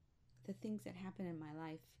 The things that happen in my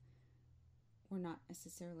life were not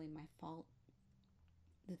necessarily my fault.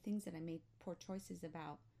 The things that I made poor choices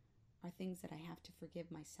about are things that I have to forgive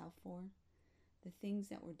myself for. The things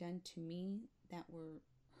that were done to me that were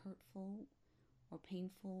hurtful or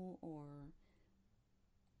painful or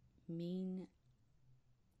mean,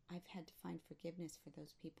 I've had to find forgiveness for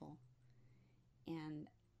those people. And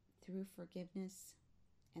through forgiveness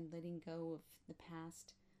and letting go of the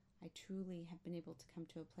past, I truly have been able to come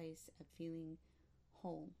to a place of feeling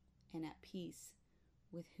whole and at peace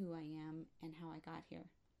with who I am and how I got here.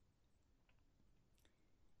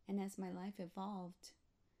 And as my life evolved,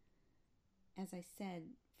 as I said,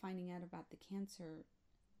 finding out about the cancer,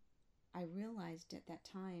 I realized at that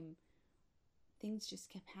time things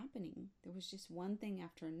just kept happening. There was just one thing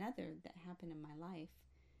after another that happened in my life.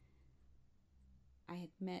 I had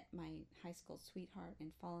met my high school sweetheart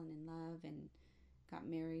and fallen in love and got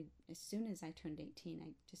married as soon as I turned 18.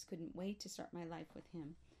 I just couldn't wait to start my life with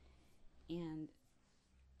him. And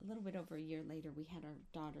a little bit over a year later, we had our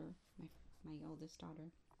daughter, my oldest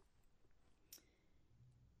daughter.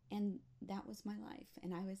 And that was my life.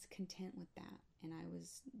 And I was content with that. And I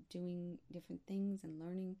was doing different things and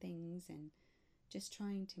learning things and just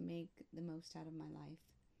trying to make the most out of my life.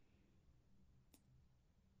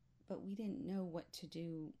 But we didn't know what to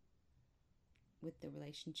do with the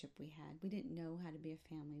relationship we had. We didn't know how to be a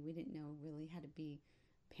family. We didn't know really how to be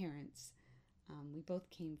parents. We both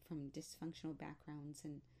came from dysfunctional backgrounds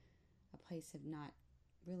and a place of not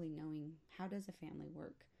really knowing how does a family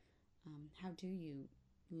work. How do you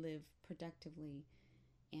live productively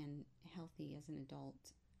and healthy as an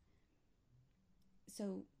adult?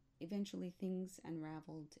 So eventually things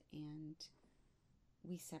unraveled and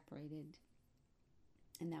we separated.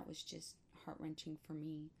 And that was just heart-wrenching for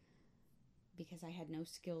me because I had no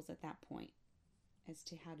skills at that point as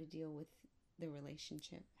to how to deal with the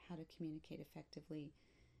relationship, how to communicate effectively,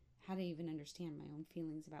 how to even understand my own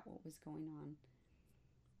feelings about what was going on.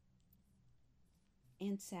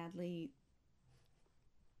 And sadly,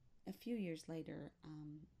 a few years later,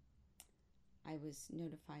 I was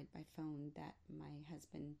notified by phone that my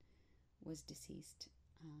husband was deceased.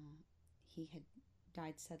 He had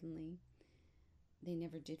died suddenly. They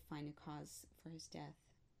never did find a cause for his death.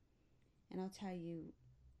 And I'll tell you,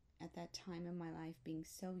 at that time in my life, being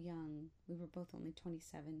so young, we were both only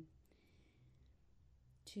 27,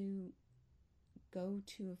 to go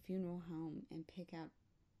to a funeral home and pick out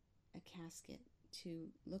a casket, to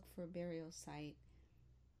look for a burial site,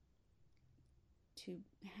 to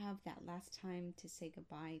have that last time to say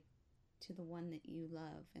goodbye to the one that you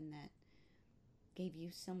love and that gave you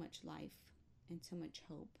so much life and so much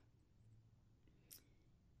hope,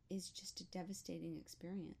 is just a devastating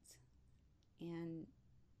experience and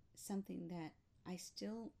something that I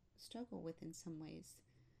still struggle with in some ways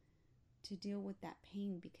to deal with that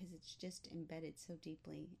pain because it's just embedded so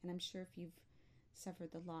deeply. And I'm sure if you've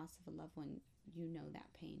suffered the loss of a loved one, you know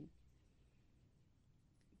that pain.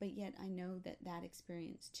 But yet I know that that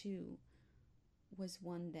experience too was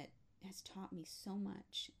one that has taught me so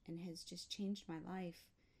much and has just changed my life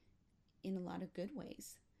in a lot of good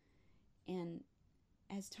ways. And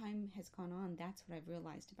as time has gone on, that's what I've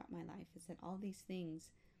realized about my life, is that all these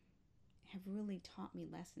things have really taught me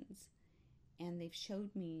lessons. And they've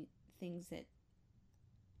showed me things that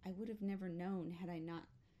I would have never known had I not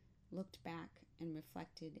looked back and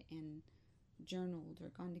reflected and journaled or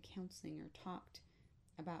gone to counseling or talked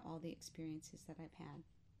about all the experiences that I've had.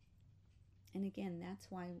 And again,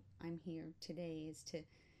 that's why I'm here today, is to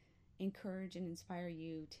encourage and inspire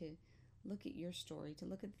you to look at your story, to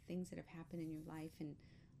look at the things that have happened in your life and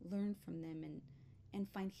learn from them and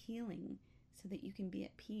find healing so that you can be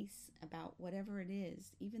at peace about whatever it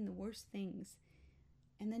is, even the worst things,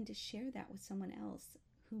 and then to share that with someone else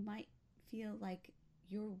who might feel like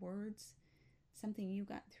your words, something you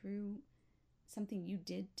got through, something you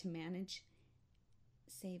did to manage,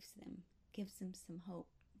 saves them, gives them some hope,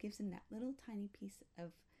 gives them that little tiny piece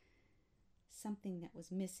of something that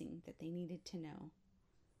was missing that they needed to know,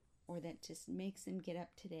 or that just makes them get up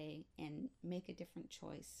today and make a different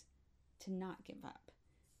choice, to not give up,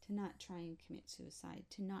 to not try and commit suicide,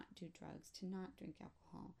 to not do drugs, to not drink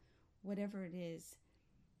alcohol, whatever it is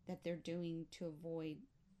that they're doing to avoid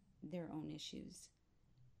their own issues.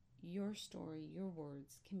 Your story, your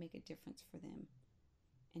words can make a difference for them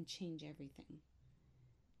and change everything.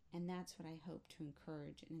 And that's what I hope to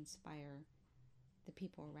encourage and inspire the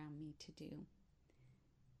people around me to do.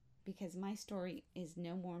 Because my story is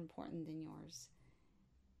no more important than yours.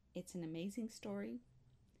 It's an amazing story.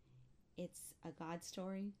 It's a God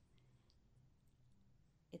story.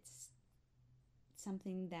 It's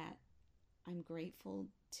something that I'm grateful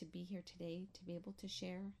to be here today to be able to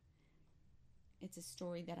share. It's a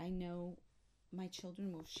story that I know my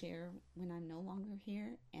children will share when I'm no longer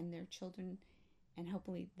here, and their children, and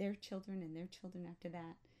hopefully their children and their children after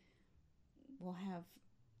that will have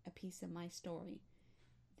a piece of my story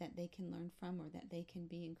that they can learn from, or that they can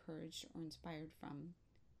be encouraged or inspired from,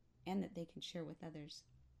 and that they can share with others.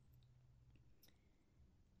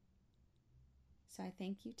 So I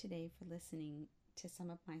thank you today for listening to some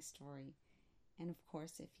of my story. And of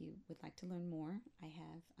course, if you would like to learn more, I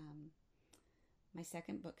have my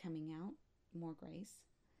second book coming out, More Grace.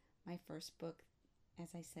 My first book, as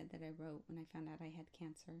I said, that I wrote when I found out I had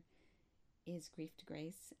cancer, is Grief to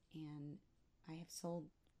Grace, and I have sold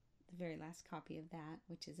the very last copy of that,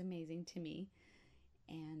 which is amazing to me,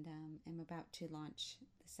 and am about to launch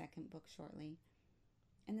the second book shortly.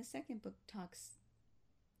 And the second book talks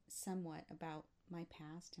somewhat about my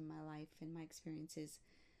past and my life and my experiences,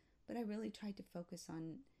 but I really tried to focus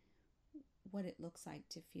on what it looks like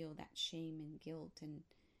to feel that shame and guilt,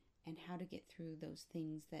 and how to get through those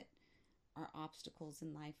things that are obstacles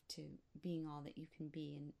in life to being all that you can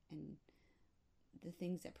be, and the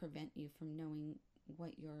things that prevent you from knowing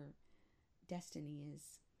what your destiny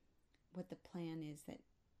is, what the plan is that,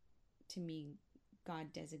 to me,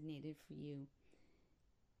 God designated for you.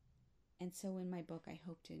 And so in my book, I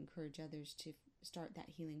hope to encourage others to start that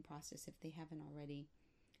healing process if they haven't already.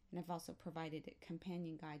 And I've also provided a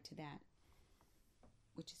companion guide to that,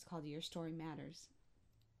 which is called Your Story Matters.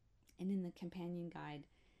 And in the companion guide,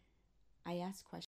 I ask questions